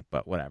doing it,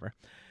 but whatever.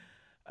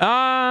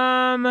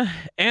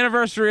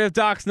 Anniversary of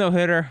Doc's no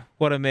hitter.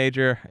 What a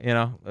major,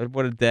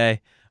 what a day.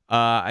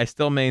 I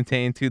still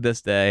maintain to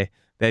this day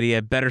that he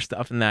had better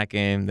stuff in that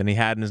game than he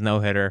had in his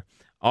no hitter.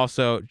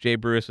 Also, Jay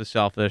Bruce was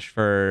selfish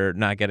for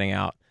not getting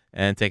out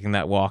and taking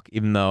that walk,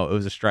 even though it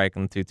was a strike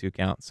on the 2-2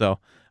 count. So.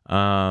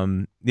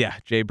 Yeah,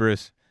 Jay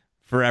Bruce,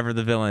 forever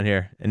the villain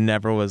here, and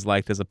never was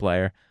liked as a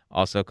player.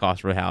 Also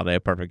cost Roy Halladay a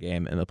perfect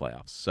game in the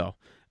playoffs. So,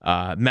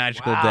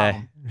 magical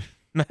day,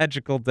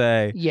 magical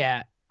day.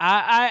 Yeah,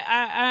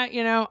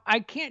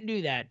 I can't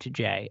do that to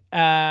Jay.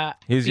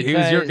 He was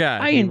your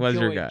guy. He was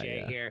your guy.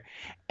 Jay here,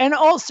 and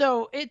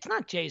also it's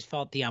not Jay's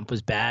fault. The ump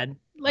was bad.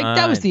 Like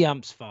that was the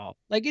ump's fault.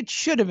 Like it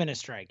should have been a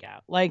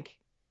strikeout. Like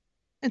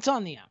it's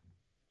on the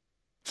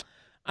ump.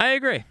 I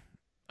agree.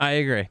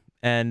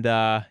 And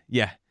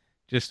yeah.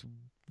 Just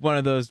one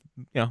of those,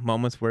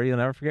 moments where you'll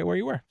never forget where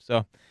you were.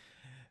 So,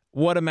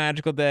 what a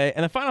magical day.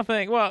 And the final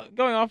thing, well,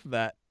 going off of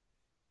that,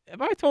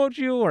 have I told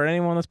you or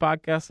anyone on this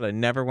podcast that I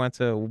never went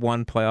to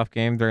one playoff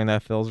game during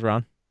that Phils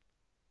run?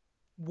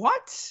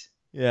 What?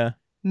 Yeah.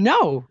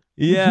 No.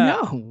 Yeah.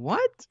 No.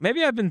 What?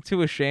 Maybe I've been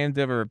too ashamed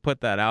to ever put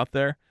that out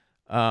there.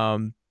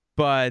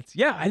 But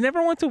yeah, I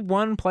never went to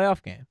one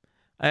playoff game.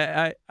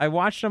 I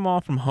watched them all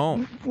from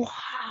home.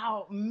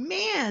 Wow,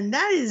 man,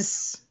 that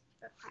is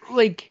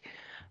like.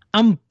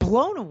 I'm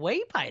blown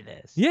away by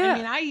this. Yeah.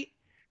 I mean,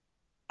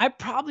 I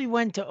probably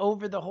went to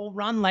over the whole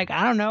run, like,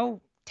 I don't know,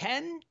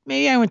 10?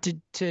 Maybe I went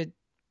to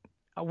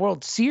a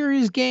World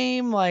Series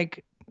game,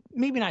 like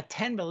maybe not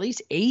 10, but at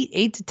least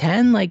 8 to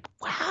 10. Like,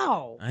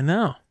 wow. I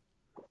know.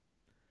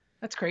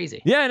 That's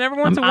crazy. Yeah, I never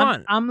went to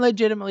one. I'm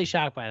legitimately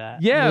shocked by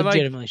that. Yeah, I'm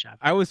legitimately shocked.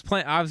 I was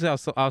playing,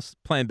 obviously I was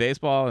playing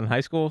baseball in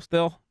high school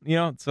still,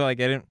 so like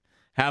I didn't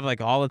have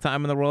like all the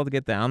time in the world to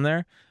get down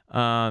there.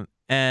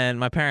 And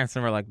my parents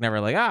were like, never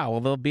like,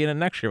 well, they'll be in it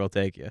next year. We'll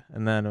take you.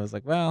 And then it was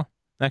like, well,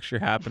 next year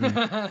happened.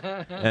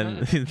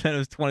 And then it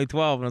was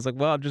 2012. And I was like,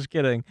 well, just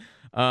kidding.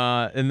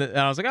 And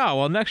I was like,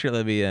 well, next year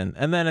they'll be in.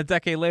 And then a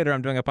decade later,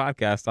 I'm doing a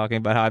podcast talking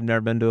about how I've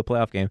never been to a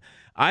playoff game.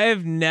 I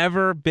have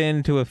never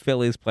been to a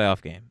Phillies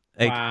playoff game.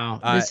 Like, wow.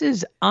 This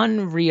is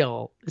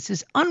unreal. This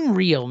is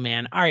unreal,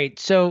 man. All right.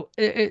 So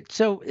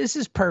this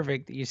is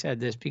perfect that you said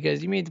this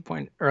because you made the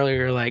point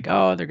earlier, like,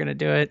 oh, they're going to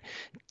do it.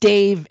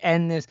 Dave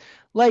and this,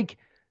 like,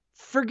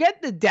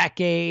 forget the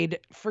decade,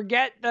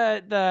 forget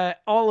the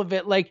all of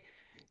it. Like,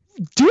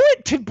 do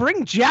it to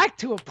bring Jack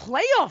to a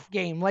playoff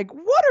game. Like,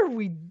 what are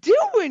we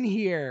doing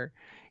here?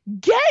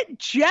 Get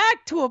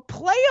Jack to a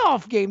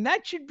playoff game.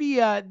 That should be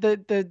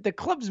the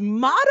club's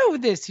motto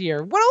this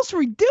year. What else are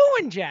we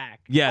doing, Jack?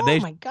 Yeah, oh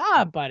my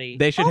God, buddy.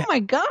 They should. Oh my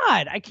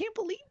God, I can't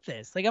believe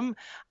this. Like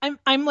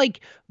I'm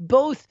like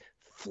both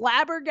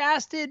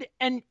flabbergasted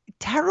and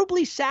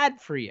terribly sad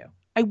for you.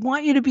 I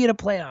want you to be at a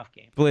playoff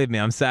game. Believe me,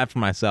 I'm sad for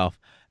myself.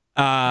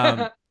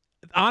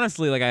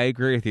 Honestly, like I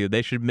agree with you.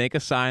 They should make a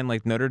sign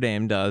like Notre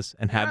Dame does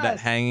and have that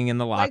hanging in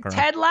the locker room.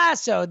 Like Ted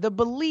Lasso, the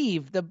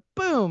believe, the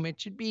boom.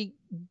 It should be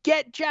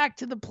get Jack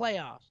to the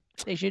playoffs.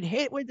 They should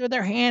hit with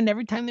their hand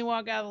every time they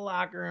walk out of the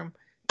locker room,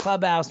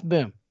 clubhouse,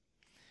 boom.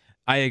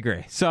 I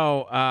agree.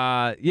 So,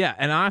 yeah,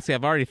 and honestly,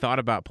 I've already thought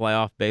about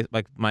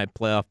like my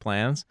playoff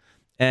plans,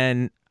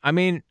 and I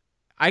mean,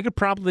 I could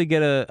probably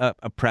get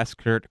a press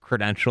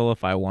credential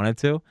if I wanted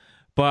to,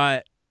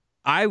 but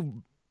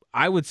I'm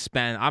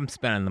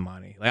spending the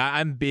money. Like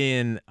I'm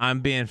being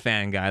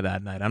fan guy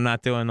that night. I'm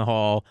not doing the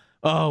whole,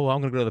 oh, well,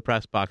 I'm gonna go to the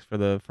press box for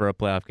a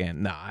playoff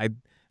game. No,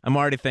 I'm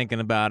already thinking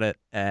about it,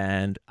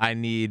 and I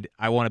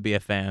want to be a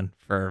fan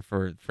for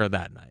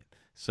that night.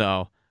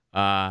 So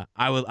I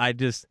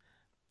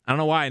don't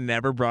know why I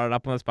never brought it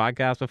up on this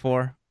podcast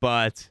before,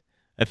 but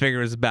I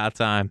figured it was about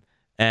time.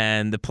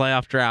 And the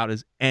playoff drought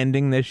is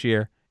ending this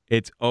year.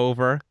 It's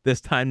over.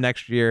 This time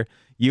next year,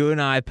 you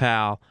and I,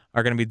 pal,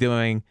 are going to be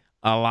doing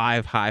a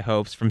live High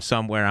Hopes from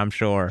somewhere, I'm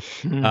sure,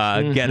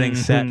 getting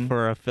set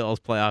for a Phil's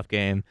playoff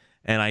game.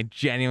 And I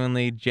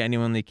genuinely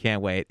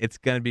can't wait. It's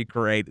going to be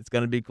great. It's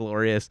going to be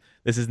glorious.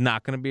 This is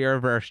not going to be a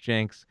reverse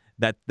jinx.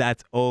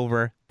 That's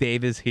over.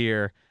 Dave is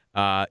here.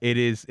 It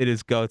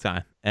is go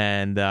time.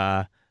 And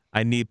I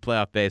need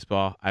playoff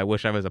baseball. I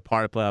wish I was a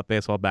part of playoff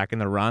baseball back in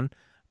the run,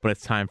 but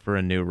it's time for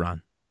a new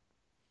run.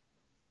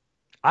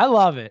 I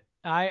love it.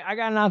 I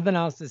got nothing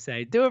else to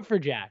say. Do it for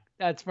Jack.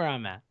 That's where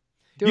I'm at.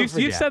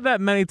 You've said that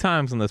many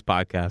times on this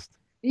podcast.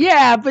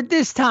 Yeah, but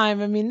this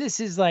time, I mean, this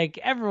is like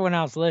everyone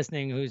else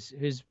listening who's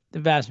the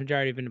vast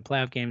majority of been to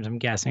playoff games, I'm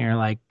guessing, are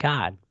like,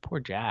 God,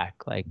 poor Jack.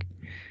 Like,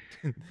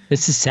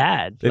 this is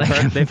sad.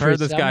 They've heard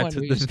this guy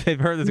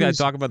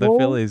talk about the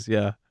Phillies.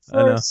 Yeah.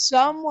 For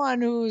someone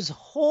whose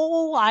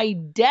whole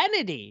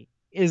identity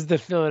is the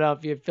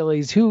Philadelphia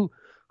Phillies, who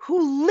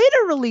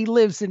literally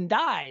lives and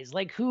dies,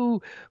 like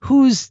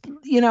whose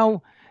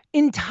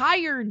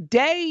entire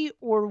day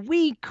or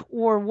week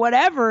or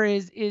whatever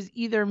is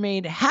either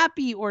made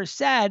happy or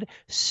sad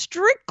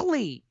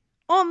strictly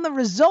on the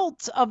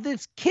results of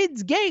this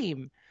kid's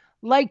game.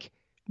 Like,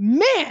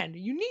 man,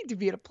 you need to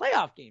be at a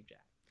playoff game, Jack.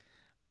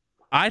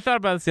 I thought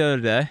about this the other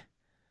day.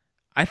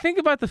 I think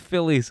about the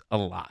Phillies a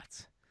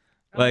lot.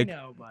 Like, I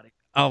know, buddy.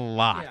 A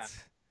lot.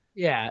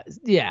 Yeah,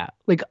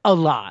 like a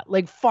lot,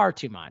 like far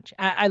too much.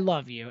 I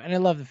love you, and I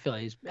love the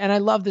Phillies, and I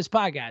love this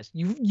podcast.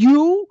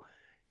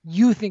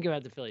 You think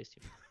about the Phillies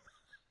too.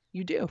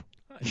 You do.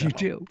 You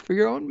do. For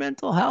your own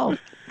mental health,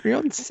 for your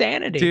own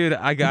sanity. Dude,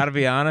 I gotta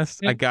be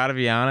honest.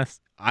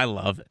 I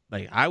love it.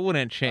 Like I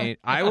wouldn't change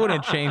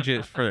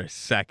it for a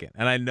second.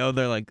 And I know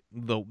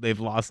they've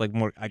lost like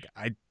more.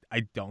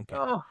 I don't care.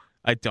 Oh.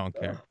 I don't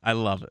care. I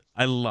love it.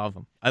 I love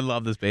them. I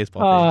love this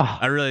baseball team.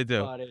 I really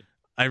do. Buddy.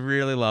 I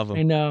really love them.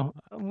 I know.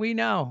 We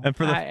know. And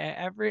for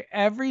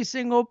every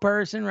single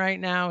person right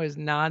now is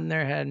nodding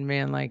their head and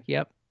being like,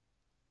 "Yep,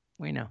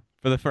 we know."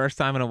 For the first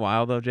time in a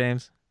while, though,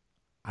 James,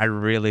 I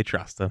really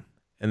trust them,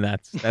 and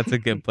that's a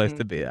good place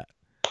to be at.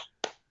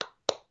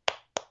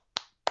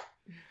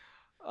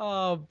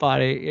 Oh,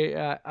 buddy,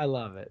 I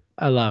love it.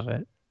 I love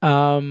it.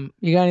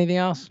 You got anything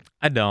else?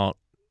 I don't.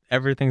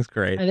 Everything's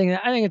great. I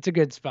think it's a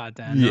good spot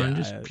to end on.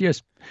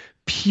 Just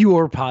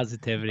pure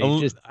positivity.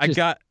 I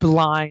got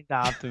blind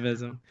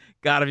optimism.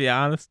 Gotta be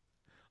honest,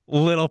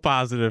 little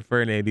positive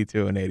for an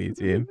 82-80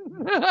 team.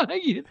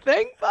 You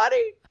think,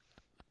 buddy?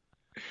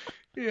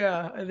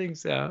 Yeah, I think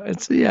so.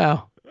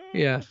 Yeah,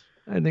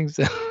 I think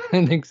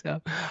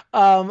so.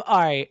 All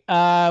right,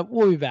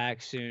 we'll be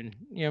back soon.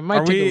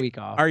 Might take a week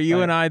off. Are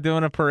you and I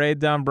doing a parade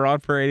down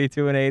Broad for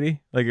 82-80?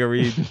 Like, are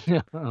we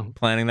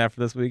planning that for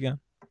this weekend?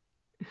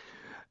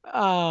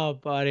 Oh,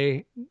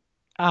 buddy,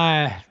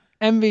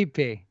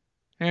 MVP.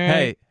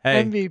 Hey,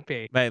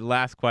 MVP. Hey,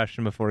 last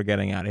question before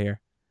getting out of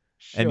here.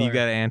 Sure. And you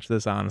got to answer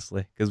this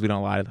honestly, because we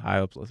don't lie to the High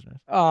Hopes listeners.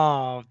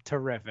 Oh,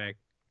 terrific.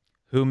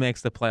 Who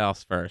makes the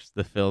playoffs first,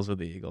 the Phils or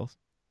the Eagles?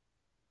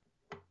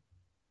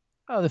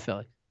 Oh, the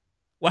Phillies.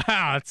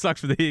 Wow, it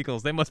sucks for the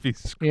Eagles. They must be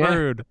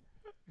screwed.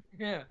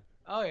 Yeah.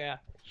 Oh, yeah.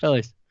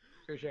 Phillies,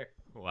 for sure.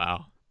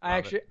 Wow.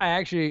 I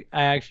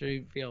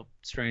actually feel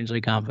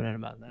strangely confident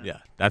about that. Yeah,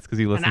 that's because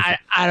you listen.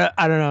 I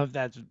don't know if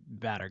that's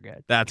bad or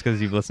good. That's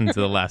because you've listened to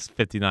the last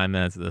 59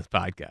 minutes of this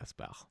podcast,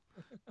 pal.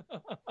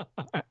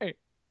 All right.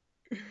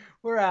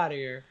 We're out of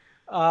here.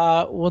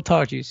 We'll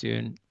talk to you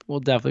soon. We'll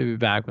definitely be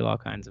back with all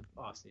kinds of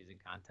off-season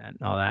content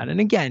and all that.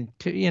 And again,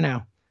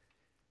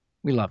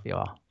 we love you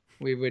all.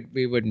 We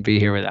wouldn't be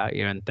here without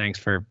you. And thanks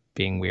for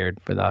being weird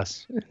with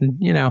us.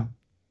 And,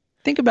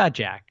 think about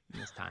Jack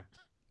this time.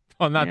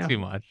 Well, not too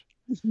much.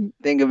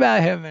 Think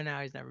about him and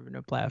how he's never been to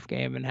a playoff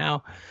game and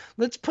how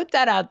let's put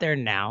that out there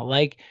now.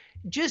 Like,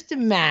 just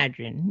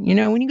imagine,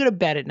 when you go to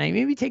bed at night,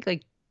 maybe take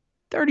like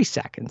 30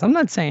 seconds. I'm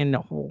not saying the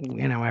whole,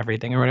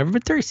 everything or whatever,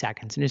 but 30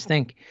 seconds, and just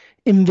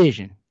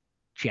envision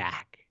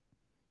Jack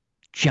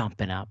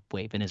jumping up,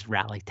 waving his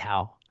rally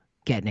towel,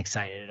 getting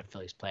excited at a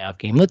Phillies playoff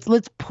game.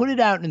 Let's put it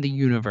out in the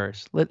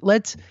universe.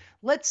 Let's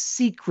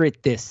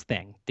secret this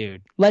thing,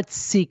 dude. Let's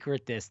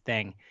secret this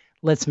thing.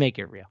 Let's make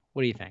it real.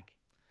 What do you think?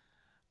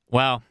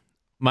 Well,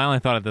 my only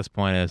thought at this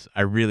point is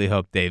I really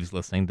hope Dave's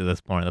listening to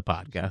this point of the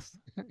podcast.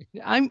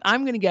 I'm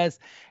gonna guess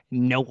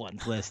no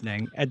one's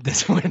listening at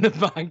this point in the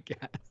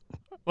podcast.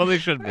 Well, they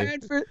should be.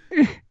 And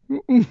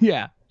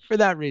for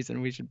that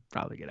reason, we should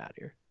probably get out of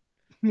here.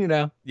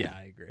 Yeah,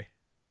 I agree.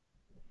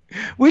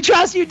 We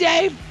trust you,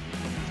 Dave.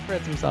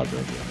 Spread some salt.